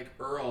 like,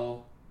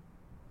 Earl,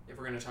 if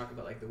we're going to talk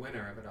about, like, the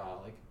winner of it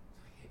all, like,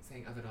 I hate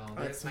saying of it all.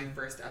 That's my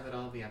first of it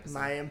all of the episode.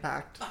 My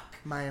impact. Fuck.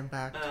 My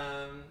impact.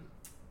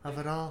 Of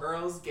it all.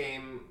 Earl's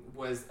game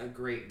was a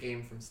great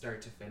game from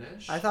start to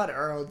finish. I thought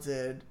Earl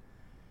did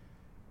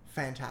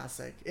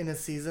fantastic in a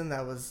season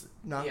that was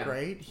not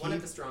great. One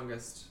of the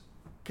strongest.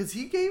 Because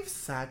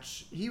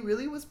he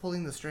really was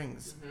pulling the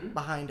strings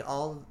behind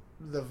all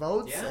the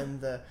votes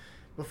and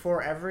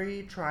before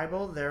every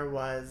tribal there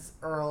was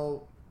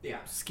Earl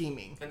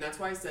scheming. And that's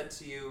why I said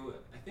to you,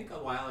 I think a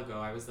while ago,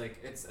 I was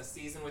like, it's a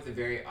season with a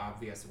very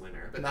obvious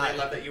winner. But then I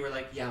love that you were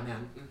like, yeah,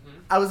 man. Mm-hmm.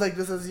 I was like,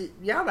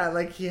 man,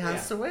 like he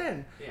has to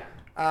win.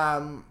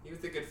 Yeah. He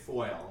was a good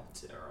foil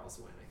to Earl's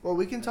win. Well,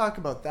 we can talk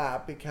about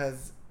that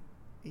because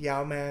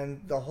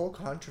Man, the whole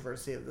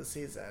controversy of the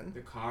season.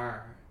 The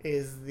car.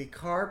 Is the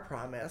car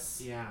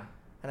promise. Yeah.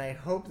 And I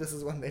hope this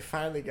is when they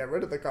finally get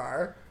rid of the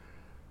car.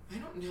 I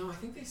don't know. I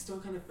think they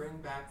still kind of bring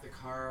back the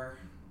car.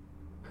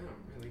 I don't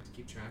really like to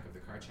keep track of the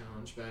car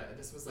challenge, but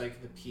this was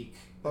like the peak.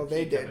 Well,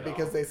 they did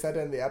because they said it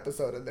in the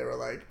episode and they were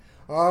like,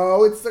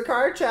 oh, it's the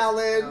car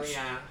challenge.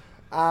 Oh,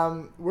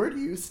 yeah. Where do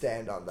you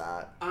stand on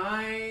that?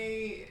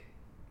 I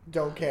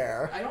don't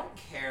care. I don't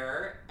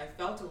care. I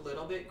felt a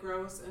little bit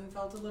gross and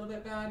felt a little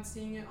bit bad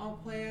seeing it all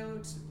play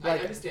out. Like,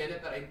 I understand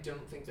it, but I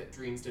don't think that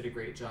Dreams did a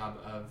great job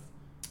of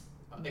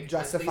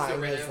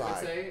justifying his lie. Would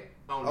say,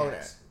 own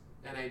it.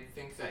 And I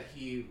think that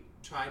he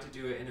tried to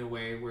do it in a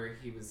way where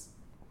he was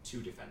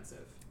too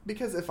defensive.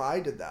 Because if I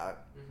did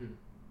that,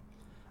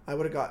 I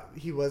would have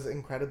he was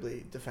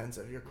incredibly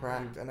defensive. You're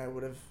correct. And I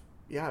would have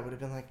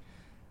been like,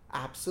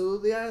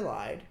 absolutely, I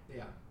lied.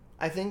 Yeah.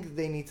 I think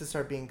they need to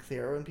start being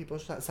clearer when people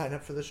sign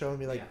up for the show and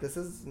be like, this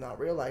is not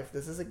real life.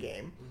 This is a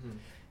game. Mm-hmm.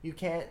 You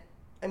can't,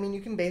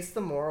 you can base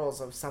the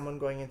morals of someone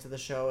going into the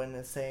show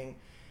and saying,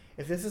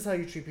 if this is how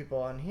you treat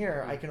people on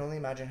here, I can only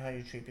imagine how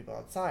you treat people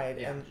outside.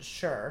 Yeah. And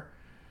sure.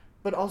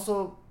 But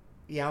also,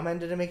 Yao-Man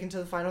didn't make it into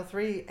the final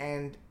three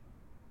and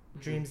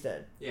Dreams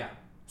did. Yeah.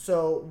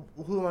 So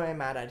who am I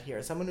mad at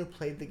here? Someone who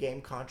played the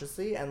game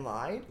consciously and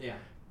lied? Yeah.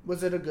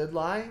 Was it a good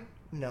lie?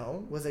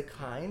 No. Was it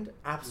kind?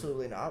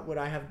 Absolutely not. Would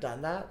I have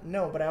done that?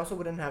 No, but I also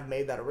wouldn't have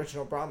made that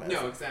original promise.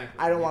 No, exactly.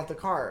 I don't want the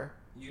car.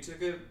 You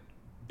took a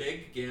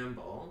big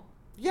gamble.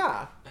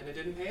 Yeah. And it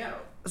didn't pay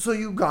out. So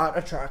you got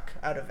a truck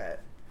out of it.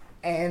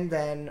 And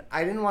then,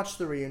 I didn't watch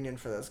the reunion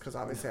for this, because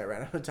obviously I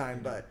ran out of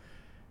time, but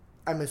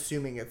I'm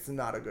assuming it's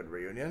not a good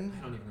reunion.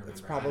 I don't even remember.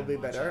 It's probably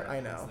better. I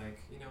know. I was like,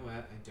 you know what?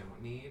 I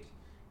don't need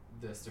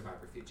the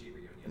Survivor Fiji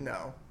reunion.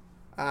 No.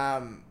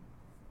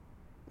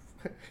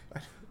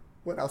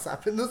 What else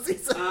happened this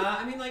season?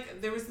 I mean,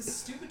 like, there was this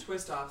stupid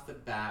twist off the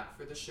bat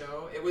for the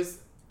show. It was,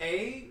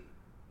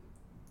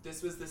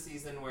 this was the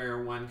season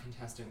where one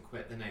contestant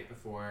quit the night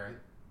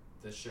before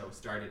the show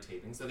started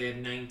taping. So they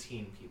had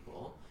 19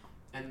 people.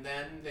 And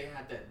then they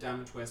had that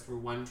dumb twist where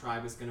one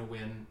tribe was going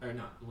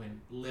to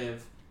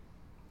live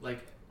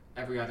like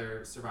every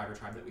other Survivor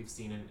tribe that we've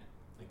seen in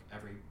like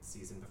every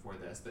season before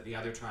this. But the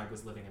other tribe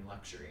was living in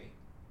luxury.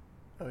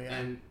 Oh, yeah.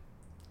 And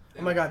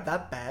oh my god,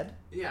 that bad?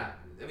 Yeah.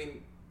 I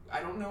mean,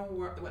 I don't know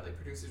what like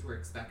producers were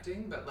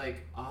expecting, but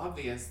like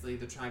obviously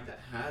the tribe that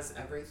has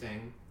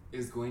everything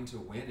is going to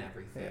win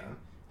everything. Yeah.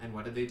 And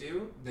what did they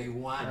do? They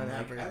won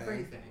like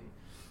everything.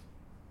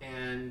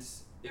 And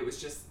it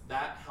was just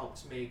that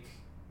helped make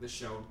the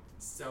show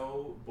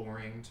so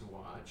boring to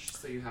watch.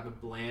 So you have a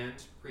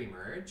bland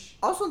pre-merge.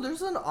 Also,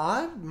 there's an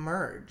odd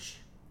merge.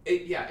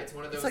 It's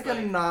one of those. It's like a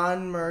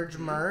non-merge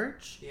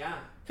merge. Yeah.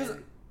 Because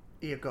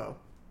you go.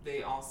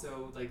 They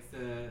also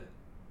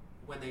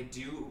when they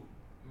do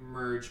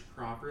merge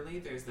properly,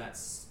 there's that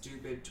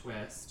stupid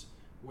twist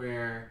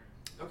where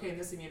in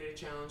this immunity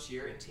challenge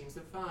you're in teams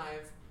of 5,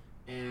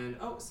 and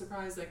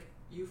surprise, like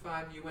you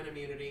 5 you win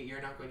immunity,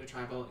 you're not going to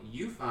tribal.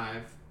 You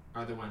 5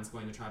 are the ones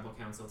going to tribal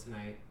council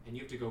tonight, and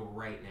you have to go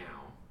right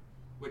now,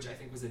 which I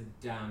think was a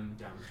dumb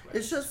twist.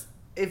 It's just,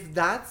 if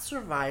that's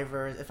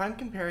Survivor, if I'm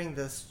comparing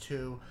this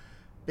to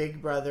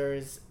Big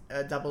Brother's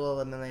double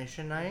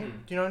elimination night,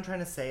 do you know what I'm trying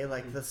to say?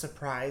 Like the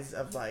surprise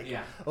of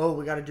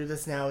we got to do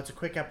this now. It's a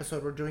quick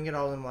episode. We're doing it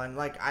all in one.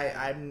 Like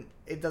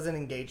it doesn't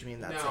engage me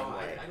in that same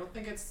way. I don't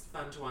think it's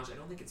fun to watch. I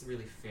don't think it's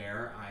really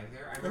fair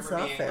either. I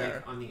remember being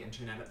like on the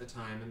internet at the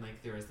time, and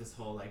like there was this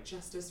whole like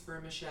justice for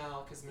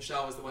Michelle, because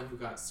Michelle was the one who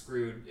got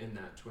screwed in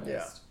that twist.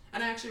 Yeah.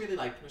 And I actually really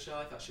liked Michelle.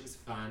 I thought she was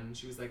fun.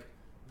 She was like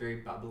very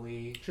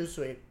bubbly. She was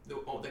sweet. The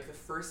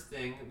first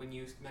thing when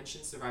you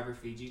mentioned Survivor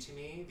Fiji to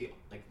me,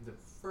 the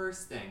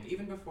first thing,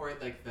 even before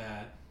like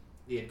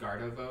the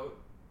Edgardo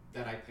vote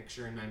that I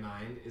picture in my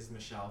mind is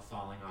Michelle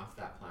falling off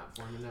that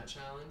platform in that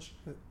challenge.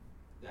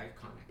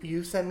 Iconic.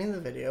 You sent me the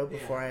video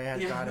before I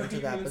had got into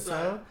the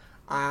episode.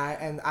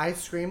 I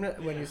screamed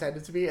when you sent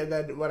it to me, and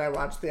then when I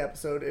watched the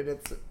episode in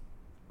its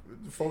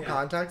full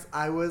context,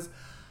 I was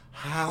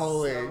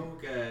howling. So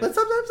good. But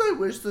sometimes I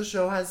wish the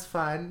show has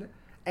fun,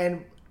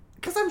 and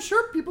because I'm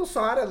sure people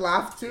saw it and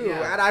laughed too,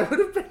 and I would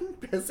have been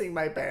pissing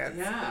my pants.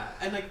 Yeah,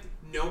 and like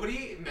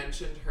nobody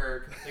mentioned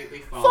her completely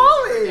falling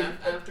to her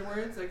death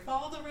afterwards. Like,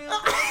 follow the rail,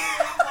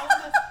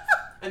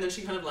 and then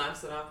she kind of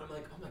laughs it off. And I'm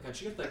like, oh my god,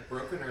 she had like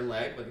broken her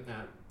leg like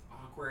that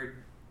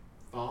awkward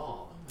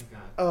fall. Oh my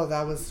god. Oh,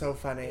 that was so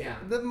funny. Yeah.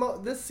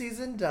 This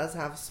season does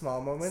have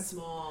small moments.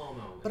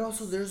 But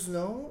also, there's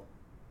no.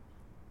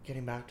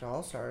 Getting back to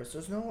All Stars,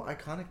 there's no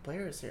iconic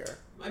players here.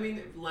 I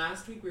mean,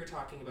 last week we were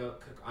talking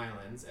about Cook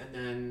Islands, and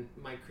then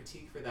my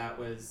critique for that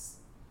was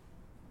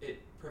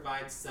it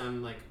provides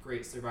some like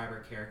great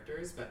Survivor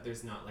characters, but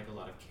there's not like a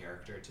lot of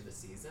character to the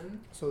season.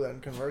 So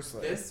then,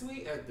 conversely, this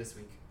week,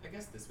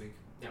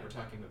 yeah, we're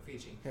talking about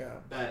Fiji. Yeah.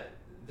 But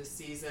the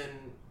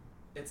season,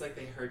 it's like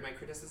they heard my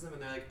criticism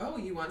and they're like, "Oh,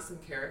 you want some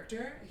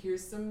character?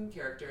 Here's some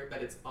character,"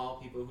 but it's all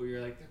people who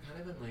you're like, they're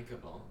kind of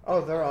unlikable.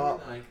 Oh, they're all.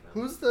 Really like them.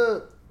 Who's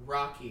the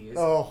Rocky?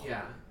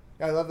 Yeah.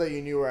 I love that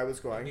you knew where I was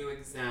going. I knew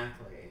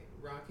exactly.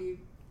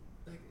 Rocky,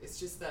 like it's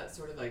just that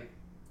sort of like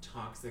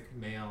toxic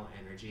male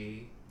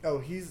energy. Oh,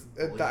 he's.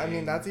 I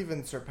mean, that's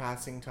even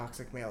surpassing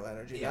toxic male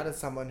energy. Yeah. That is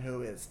someone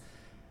who is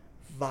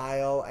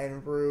vile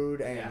and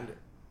rude and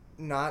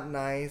not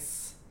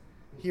nice.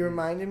 Mm-hmm. He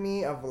reminded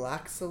me of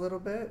Lex a little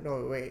bit.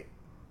 No, wait.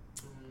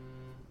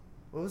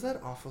 What was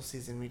that awful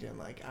season we didn't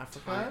like?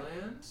 Africa?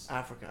 Thailand?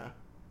 Africa.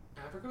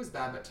 Africa was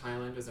bad, but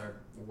Thailand was our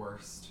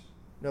worst.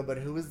 No, but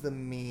who was the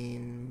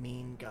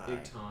mean guy?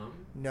 Big Tom?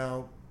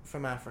 No,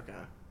 from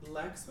Africa.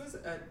 Lex was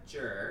a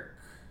jerk.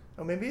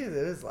 Oh, maybe it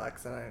is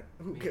Lex.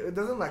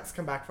 Doesn't Lex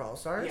come back for All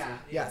Stars? Yeah.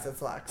 Yes,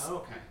 it's Lex. Oh,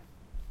 okay.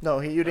 No,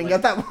 you didn't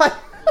get that one.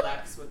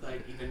 Lex with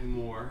like even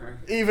more.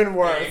 Even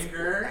worse.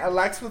 Anger.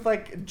 Lex with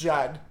like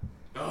Judd.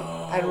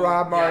 Oh. And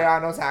Rob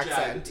Mariano's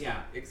accent. Judd.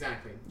 Yeah,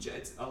 exactly.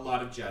 It's a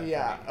lot of Judd.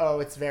 Yeah. Oh,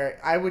 it's very.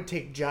 I would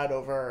take Judd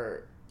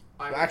over.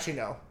 Actually,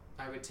 no.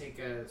 I would take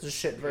it's just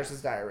shit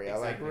versus diarrhea.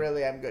 Exactly. Like,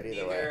 really, I'm good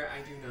either way. Neither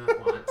I do not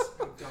want.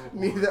 I don't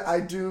Neither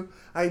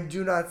I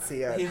do not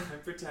see it. Yeah, I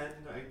pretend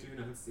I do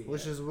not see it.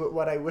 Which is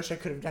what I wish I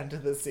could have done to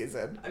this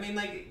season. I mean,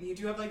 like, you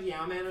do have, like,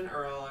 Yowman and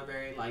Earl are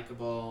very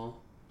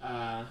likable.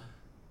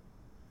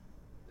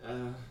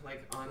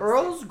 Like, honestly.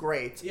 Earl's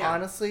great. Yeah.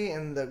 Honestly,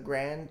 in the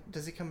grand...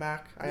 Does he come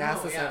back? I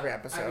ask this every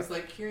episode. I was,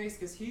 like, curious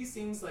because he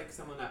seems like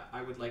someone that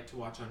I would like to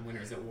watch on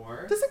Winners at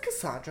War. Doesn't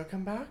Cassandra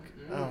come back?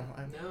 Mm-mm. Oh,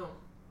 no.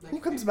 Like, who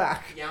comes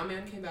back? Yao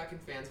Man came back in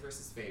Fans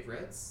vs.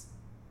 Favorites.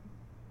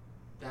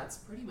 That's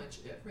pretty much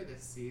it for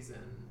this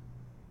season.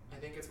 I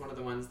think it's one of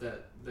the ones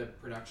that the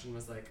production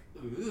was like,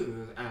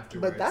 ooh,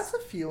 afterwards. But that's a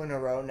few in a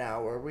row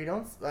now where we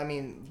don't... I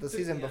mean, the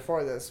season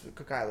before this,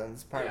 Cook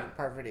Islands,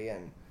 Parvati,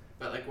 and...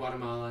 But, like,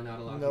 Guatemala, not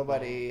a lot of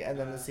nobody, people. And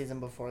then the season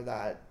before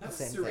that, the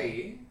same Suri.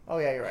 Thing. Oh,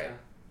 yeah, you're right. Yeah.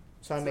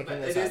 So I'm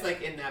making this It is,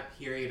 like, in that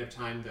period of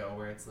time, though,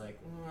 where it's like,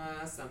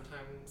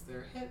 sometimes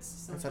they're hits,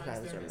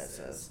 sometimes they're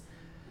misses.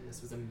 And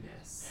this was a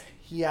miss.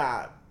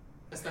 Yeah.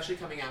 Especially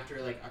coming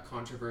after, like, a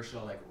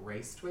controversial, like,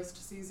 race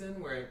twist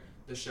season where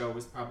the show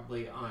was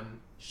probably on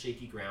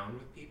shaky ground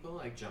with people,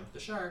 like, Jump the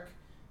Shark.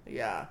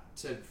 Yeah.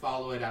 To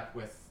follow it up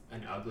with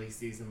an ugly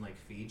season like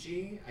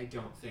Fiji, I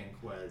don't think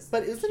was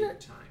but isn't it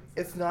time.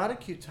 It's not a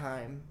cute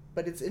time,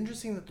 but it's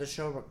interesting that the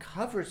show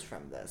recovers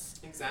from this.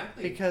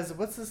 Exactly. Because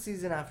what's the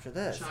season after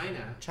this?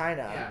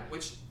 China. Yeah,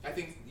 which I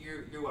think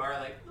you are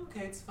like,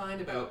 okay, it's fine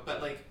about,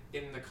 but like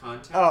in the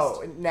context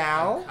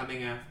now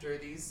coming after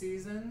these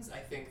seasons, I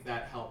think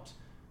that helped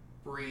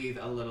breathe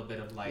a little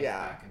bit of life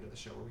back into the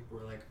show where people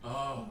were like,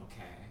 oh,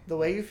 okay. The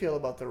way you feel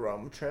about the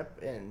Rome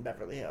trip in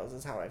Beverly Hills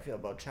is how I feel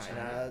about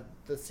China.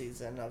 The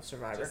season of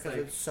Survivor, because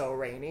it's so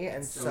rainy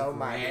and so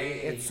muddy.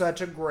 It's such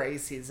a gray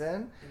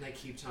season. And they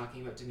keep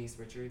talking about Denise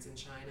Richards in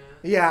China.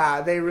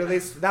 Yeah, they really...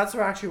 That's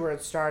where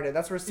it started.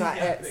 That's where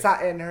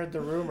Sutton heard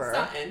the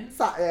rumor.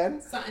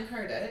 Sutton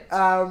heard it.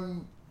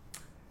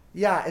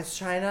 Yeah, it's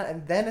China,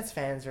 and then it's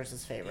Fans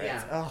versus Favorites.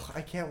 Yeah. Oh,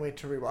 I can't wait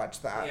to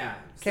rewatch that. Yeah.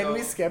 Can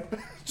we skip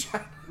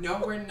China? No,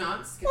 we're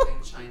not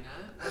skipping China.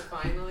 We're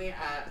finally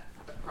at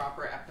the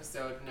proper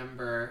episode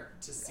number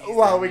to season.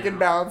 Well, we can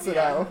balance it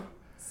out.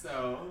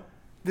 So...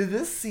 Did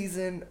this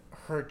season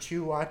hurt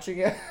you watching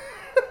it?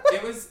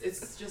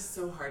 It's just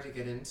so hard to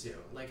get into.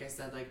 Like I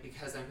said, like,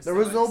 because I'm there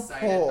was no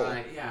excited pull.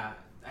 by... Yeah,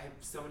 I have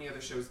so many other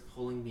shows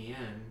pulling me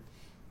in.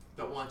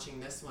 But watching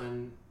this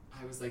one,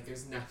 I was like,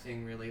 there's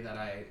nothing really that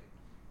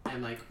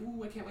I'm like,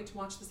 ooh, I can't wait to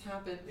watch this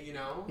happen, you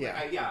know? Yeah.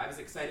 Like, I was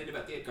excited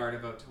about the Edgarda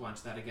vote to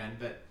watch that again,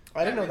 but...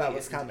 I didn't know that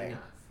was coming.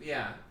 Enough.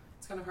 Yeah.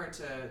 It's kind of hard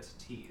to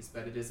tease,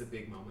 but it is a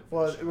big moment for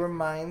Well, it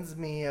reminds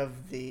me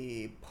of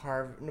the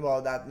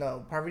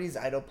Parvati's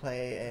idol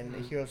play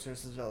in Heroes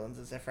vs. Villains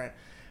is different.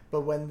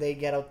 But when they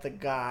get out the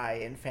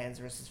guy in Fans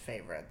versus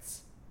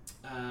Favorites.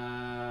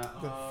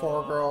 The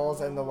 4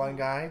 girls and the 1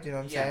 guy. Do you know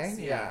what I'm saying?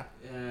 Yeah.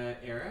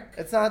 Eric?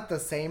 It's not the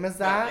same as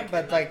that,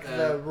 but like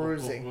the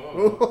bruising.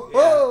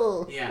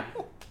 Yeah.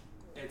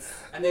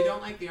 And they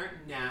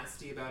aren't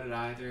nasty about it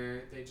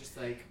either. They just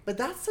like... But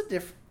that's a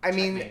different... I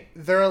mean,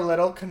 they're a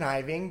little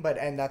conniving,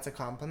 and that's a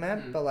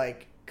compliment. Mm-hmm. But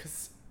like,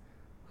 because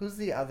who's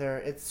the other?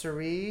 It's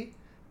Suri,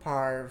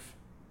 Parv,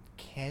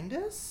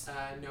 Candace?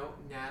 No,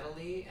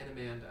 Natalie and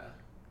Amanda.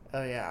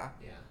 Oh, yeah.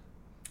 Yeah.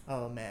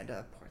 Oh,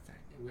 Amanda. Poor thing.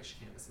 I wish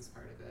Candace was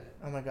part of it.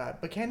 Oh, my God.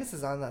 But Candace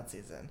is on that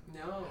season.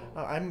 No.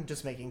 Oh, I'm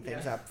just making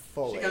things up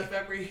fully. She comes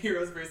back for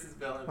Heroes versus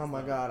Villains. Oh,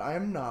 my God. I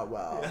am not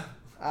well.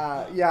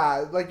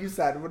 Yeah. Like you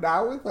said,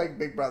 now with like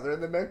Big Brother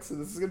in the mix,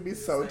 this is going to be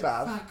so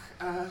tough.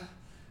 Fuck.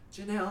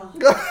 Janelle.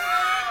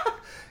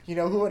 You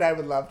know who I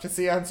would love to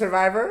see on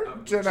Survivor?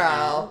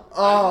 Janelle.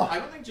 I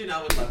don't think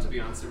Janelle would love to be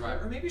on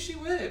Survivor. Maybe she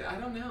would. I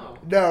don't know.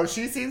 No,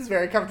 she seems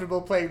very comfortable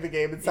playing the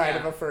game inside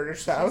of a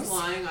furnished house. She's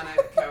lying on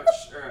a couch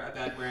or a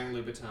bed wearing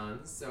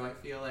Louboutins, so I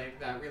feel like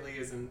that really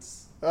isn't...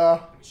 I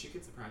mean, she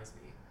could surprise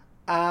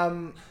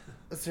me.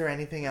 Is there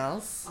anything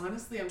else?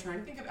 Honestly, I'm trying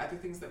to think of other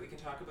things that we can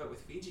talk about with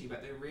Fiji,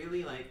 but they're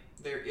really, like,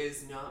 there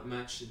is not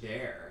much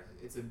there.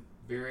 It's a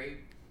very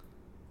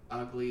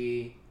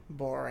ugly...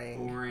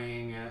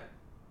 Boring...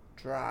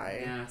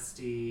 Dry.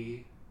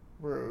 Nasty.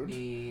 Rude.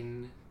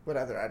 Mean. What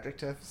other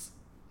adjectives?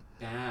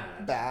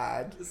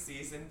 Bad.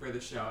 Season for the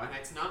show. And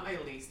it's not my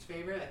least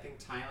favorite. I think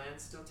Thailand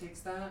still takes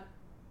that.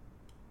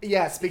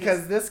 Yes,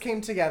 because this came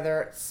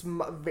together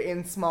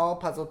in small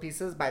puzzle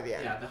pieces by the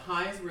end. Yeah, the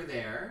highs were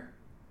there,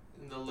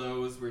 and the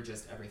lows were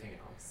just everything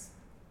else.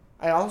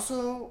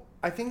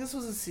 I think this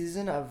was a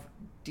season of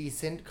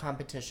decent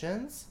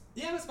competitions.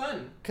 Yeah, it was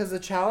fun. Because the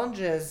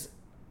challenges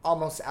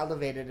almost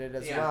elevated it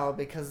as well,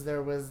 because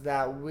there was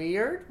that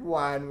weird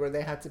one where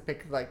they had to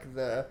pick like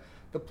the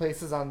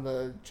places on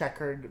the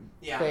checkered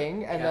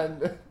thing, and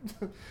then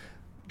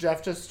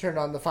Jeff just turned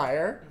on the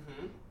fire.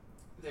 Mm-hmm.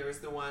 There was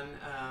the one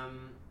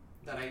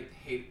that I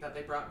hate that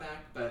they brought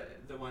back, but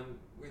the one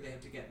where they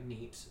have to get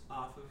meat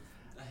off of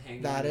a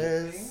hanging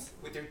thing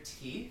with their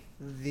teeth.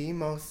 The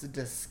most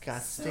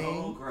disgusting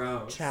so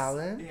gross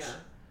challenge.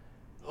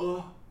 Yeah.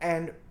 Oh.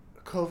 And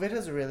COVID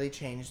has really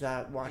changed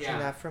that, watching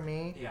that for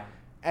me. Yeah.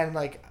 And,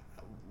 like,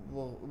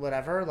 well,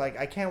 whatever. Like,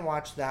 I can't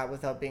watch that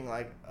without being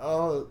like,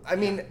 oh. I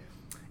mean,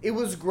 it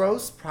was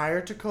gross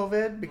prior to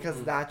COVID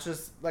because that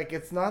just, like,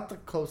 it's not the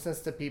closeness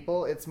to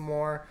people. It's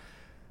more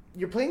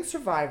you're playing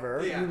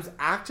Survivor. You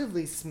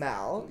actively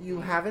smell. Mm-hmm.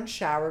 You haven't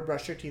showered,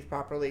 brushed your teeth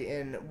properly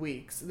in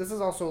weeks. This is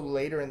also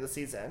later in the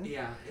season.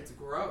 Yeah, it's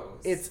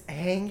gross. It's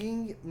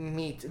hanging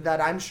meat that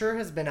I'm sure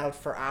has been out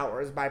for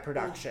hours by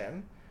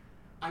production.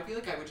 I feel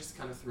like I would just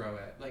kind of throw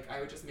it. Like, I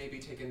would just maybe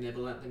take a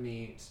nibble at the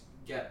meat,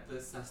 get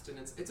the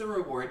sustenance. It's a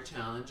reward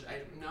challenge.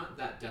 I'm not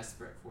that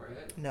desperate for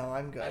it. No,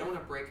 I'm good. I don't want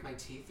to break my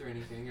teeth or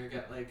anything or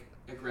get, like,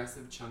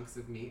 aggressive chunks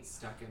of meat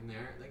stuck in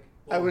there. Like,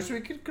 I wish we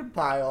could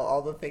compile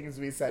all the things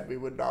we said we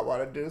would not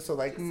want to do. So,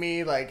 like,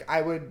 me, like,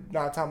 I would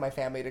not tell my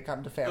family to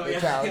come to family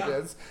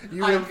challenges.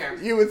 Yeah. I don't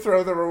care. You would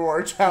throw the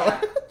reward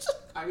challenge. Yeah.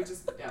 I would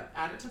just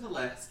add it to the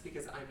list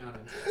because I'm not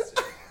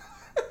interested.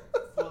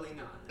 Fully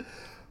not.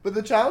 But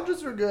the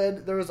challenges were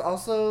good. There was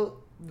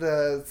also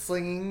the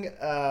slinging,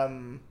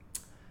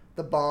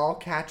 the ball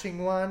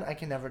catching one. I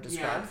can never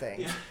describe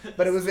things. Yeah.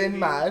 But it was in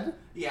mud.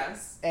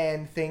 Yes.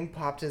 And Thing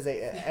popped his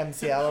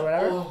MCL or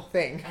whatever.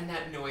 Thing. And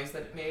that noise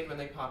that it made when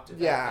they popped it.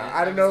 Yeah.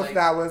 I don't know if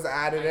that was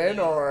added in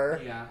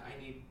or. Yeah.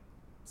 I need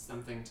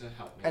something to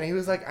help me. And he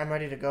was like, I'm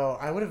ready to go.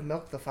 I would have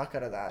milked the fuck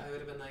out of that. I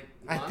would have been like,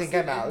 I think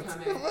I'm out.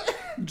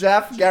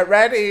 Jeff, get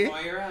ready.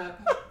 Lawyer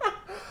up.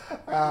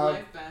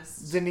 Life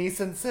best.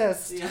 Denise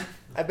insists. Yeah.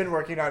 I've been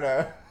working on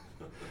a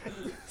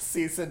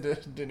cease and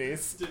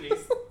Denise.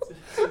 Denise.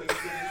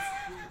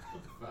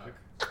 Fuck.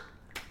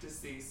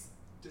 Deceased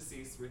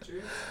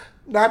Richard?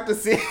 Not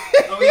deceased.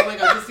 Oh yeah, my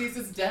god, deceased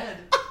is dead.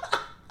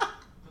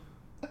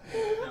 No.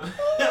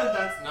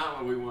 That's not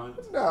what we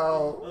want.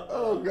 No.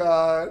 Oh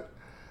god.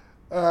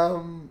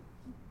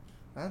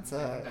 That's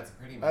it. That's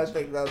pretty much I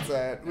think that's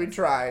it. We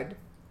tried.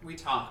 We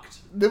talked.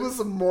 There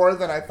was more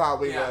than I thought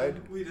we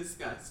would. We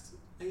discussed.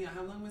 And yeah,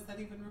 how long was that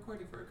even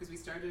recording for? Because we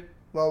started.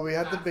 Well, we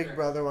had the Big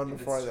Brother one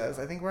before this.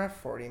 I think we're at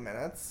 40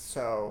 minutes,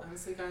 so.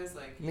 Honestly, guys,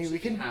 like, you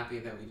should be happy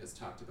that we just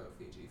talked about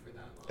Fiji for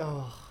that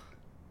long. Oh.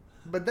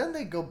 But then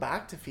they go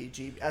back to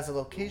Fiji as a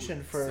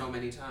location for so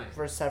many times.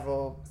 For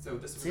several So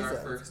this was seasons.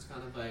 our first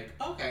kind of like,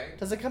 okay.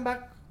 Does it come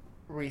back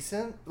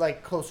recent?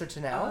 Like closer to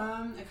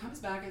now? It comes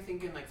back I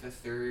think in like the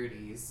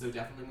 30s, so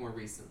definitely more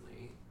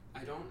recently.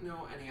 I don't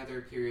know any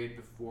other period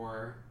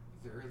before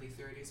the early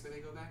 30s where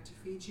they go back to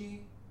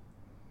Fiji.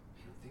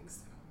 I don't think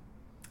so.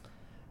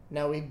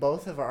 Now we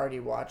both have already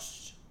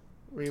watched.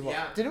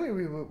 Didn't we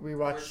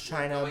rewatch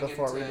China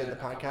before we did the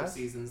podcast? A couple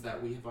seasons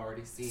that we have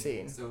already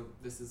seen. So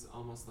this is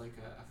almost like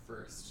a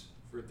first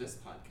for this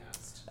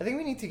podcast. I think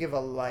we need to give a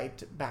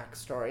light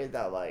backstory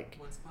that like.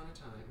 Once upon a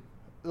time.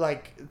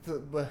 Like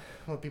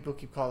what people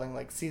keep calling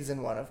like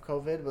season 1 of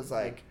COVID was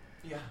like.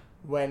 Yeah.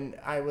 When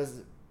I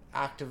was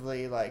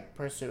actively like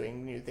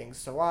pursuing new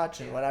things to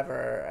watch and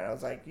whatever, and I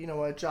was like, you know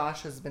what,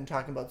 Josh has been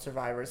talking about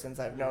Survivor since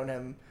I've known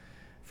him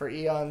for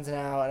eons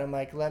now, and I'm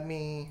like, let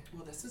me.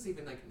 Well, this was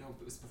even like it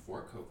was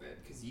before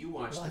COVID because you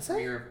watched the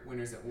premiere of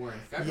Winners at War in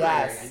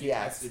February, and you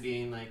texted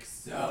being like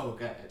so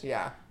good.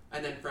 Yeah.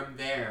 And then from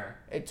there,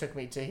 it took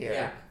me to here.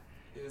 Yeah.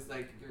 It was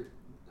like your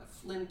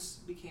flint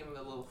became a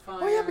little fire.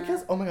 Oh yeah,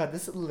 because oh my god,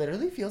 this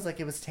literally feels like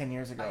it was 10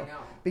 years ago. I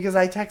know. Because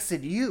I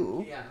texted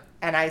you. Yeah.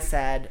 And I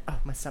said, oh,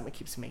 my stomach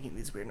keeps making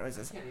these weird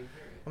noises. I can't even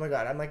hear it. Oh my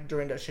god, I'm like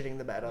Dorinda shitting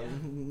the bed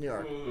on New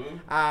York.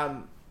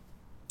 Mm-hmm.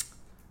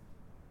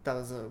 That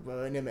was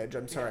an image,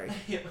 I'm sorry.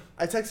 Yeah.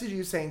 I texted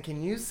you saying,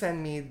 can you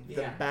send me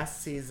the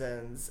best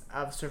seasons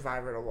of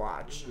Survivor to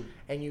watch? Mm-hmm.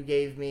 And you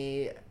gave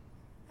me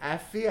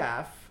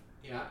FVF.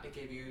 Yeah, I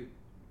gave you...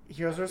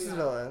 Heroes vs.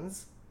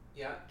 Villains.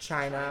 Yeah.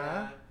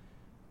 China.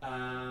 Did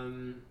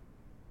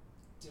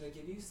I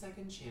give you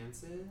Second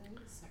Chances?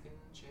 Second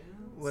Chance?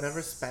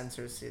 Whatever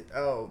Spencer's season.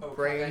 Oh,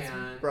 Brains,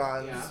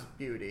 Bronze,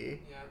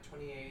 Beauty. Yeah,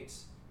 28.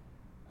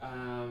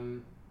 I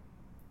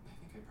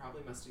think I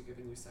probably must have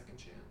given you Second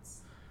Chance.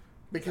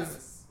 Because that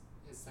was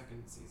his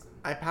second season.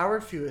 I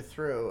powered through.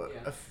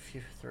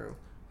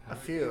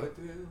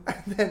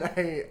 And then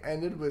I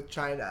ended with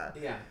China.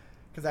 Yeah.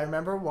 Because I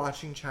remember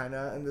watching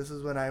China, and this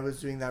is when I was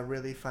doing that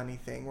really funny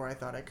thing where I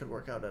thought I could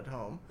work out at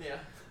home. Yeah.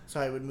 So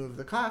I would move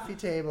the coffee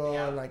table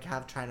and like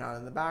have China on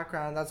in the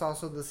background. That's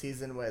also the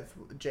season with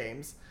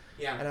James.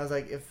 Yeah. And I was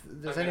like, if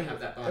there's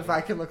if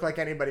I can look like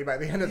anybody by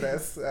the end of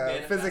this,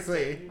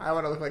 physically, I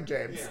want to look like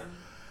James.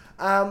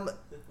 Yeah.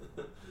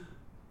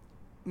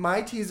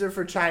 My teaser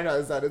for China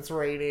is that it's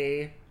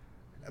rainy,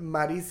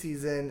 muddy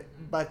season,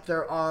 but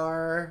there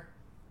are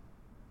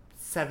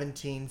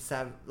 17,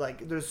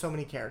 there's so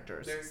many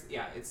characters.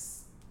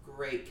 It's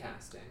great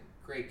casting.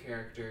 Great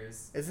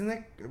characters. Isn't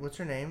it, what's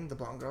her name? The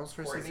blonde girl's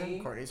first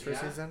season? Courtney's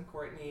first season?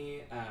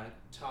 Courtney,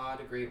 Todd,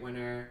 a great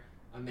winner,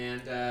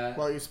 Amanda.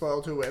 Well, you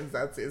spoiled who wins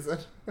that season.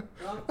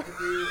 Well, if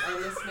you are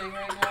listening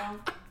right now,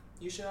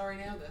 you should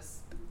already know this.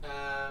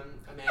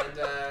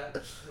 Amanda,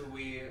 who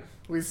we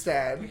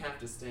stand. We have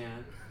to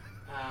stand.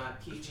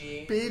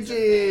 PG.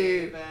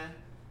 PG.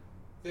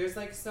 There's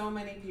like so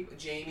many people.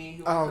 Jamie,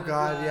 who. Oh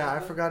god, yeah, I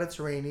forgot it's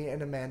rainy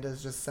and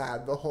Amanda's just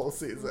sad the whole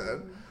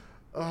season.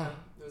 Yeah,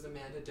 those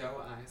Amanda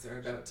Doe eyes are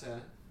about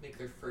to make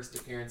their first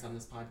appearance on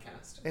this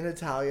podcast. In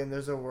Italian,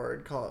 there's a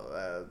word called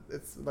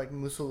it's like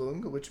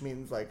musulung, which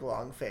means like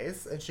long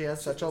face, and she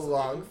has such a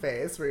long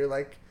face where you're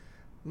like,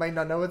 My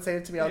nana would say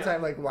it to me all the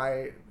time, like,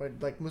 why,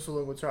 like,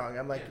 Musulung, what's wrong?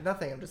 I'm like,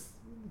 nothing, I'm just,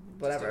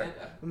 whatever.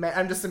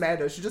 I'm just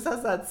Amanda. She just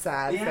has that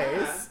sad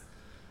face.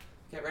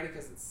 Get ready,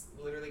 because it's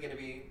literally going to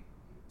be,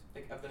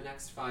 like, of the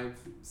next 5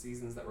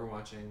 seasons that we're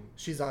watching.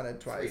 She's on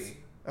it twice. 3.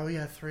 Oh,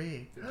 yeah,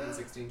 3. 15,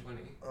 16,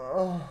 20.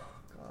 Oh,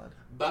 God.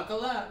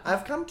 Buckle up.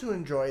 I've come to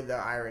enjoy the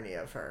irony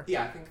of her.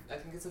 Yeah, I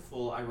think it's a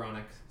full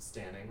ironic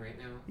standing right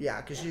now.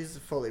 Yeah, because she's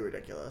fully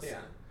ridiculous.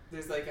 Yeah.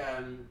 There's, like,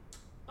 on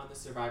the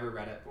Survivor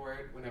Reddit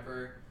board,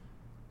 whenever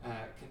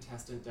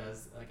contestant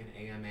does like an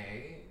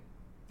AMA,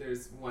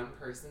 there's one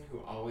person who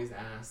always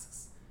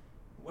asks,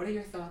 what are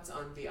your thoughts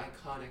on the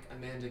iconic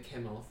Amanda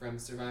Kimmel from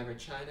Survivor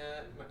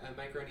China,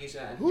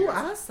 Micronesia? And who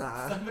asked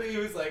that? Somebody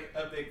who's like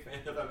a big fan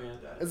of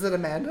Amanda. Is it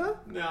Amanda?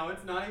 No,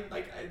 it's not even,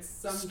 like, it's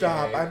some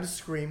Stop, gay. I'm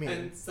screaming.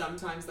 And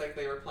sometimes, like,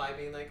 they reply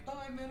being like, oh,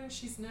 I met her,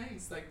 she's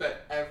nice. Like,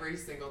 but every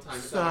single time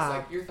it's always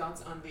like, your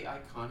thoughts on the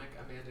iconic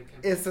Amanda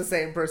Kimmel? It's the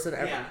same person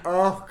every... Yeah.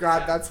 Oh,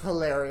 God, that's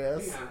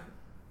hilarious. Yeah.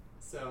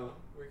 So,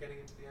 we're getting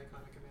into the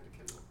iconic Amanda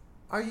Kimmel.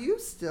 Are you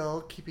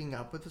still keeping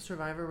up with the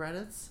Survivor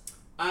Reddits?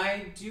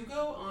 I do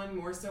go on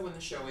more so when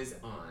the show is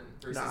on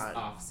versus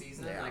off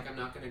season. Yeah. Like, I'm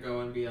not going to go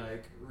and be,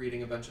 like,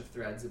 reading a bunch of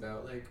threads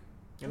about, like,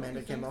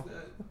 Amanda Kimmel.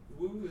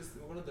 Wu is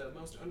one of the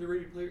most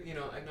underrated players. You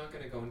know, I'm not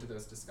going to go into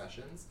those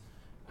discussions.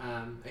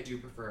 I do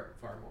prefer it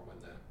far more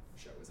when the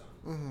show is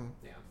on. Mm-hmm.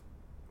 Yeah.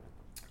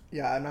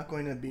 Yeah, I'm not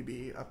going to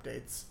BB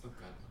updates. Oh,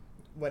 God.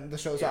 When the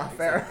show's off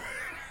air.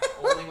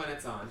 Only when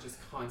it's on. Just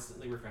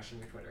constantly refreshing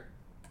your Twitter.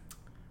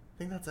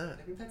 I think that's it.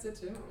 I think that's it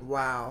too.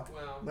 Wow.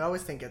 Wow. We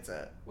always think it's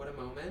it. What a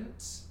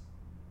moment.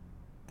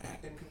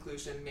 In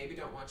conclusion, maybe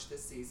don't watch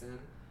this season,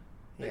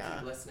 but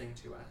keep listening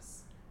to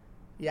us.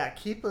 Yeah,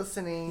 keep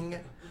listening.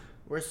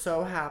 We're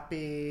so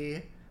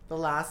happy. The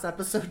last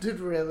episode did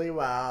really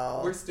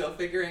well. We're still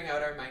figuring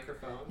out our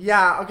microphone.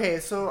 Yeah, okay,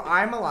 so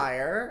I'm a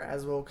liar,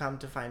 as we'll come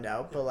to find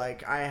out, but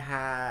like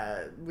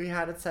we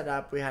had it set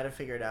up, we had it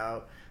figured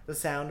out. The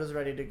sound was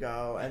ready to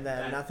go, and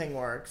then nothing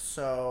works,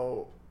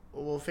 so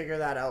we'll figure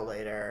that out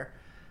later.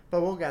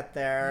 But we'll get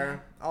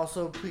there. Yeah.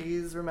 Also,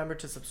 please remember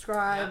to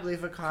subscribe,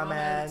 leave a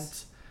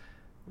comment,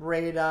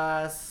 rate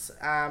us.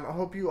 I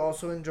hope you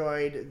also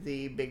enjoyed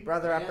the Big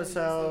Brother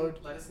episode.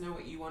 Let us know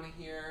what you want to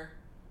hear.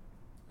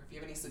 Or if you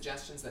have any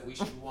suggestions that we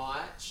should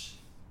watch,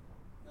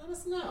 let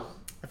us know.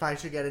 If I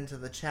should get into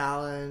the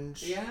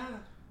challenge. Yeah.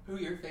 Who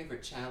your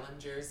favorite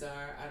challengers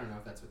are. I don't know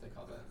if that's what they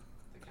call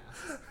the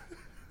cast.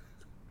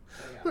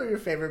 Who are your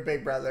favorite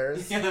Big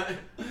Brothers? Yeah.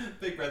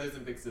 Big Brothers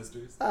and Big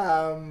Sisters.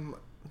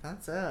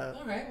 That's it.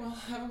 All right. Well,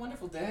 have a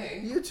wonderful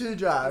day. You too,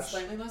 Josh. It's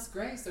slightly less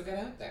gray, so get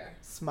out there.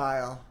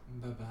 Smile.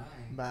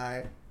 Bye-bye.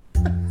 Bye.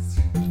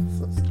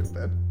 So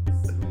stupid.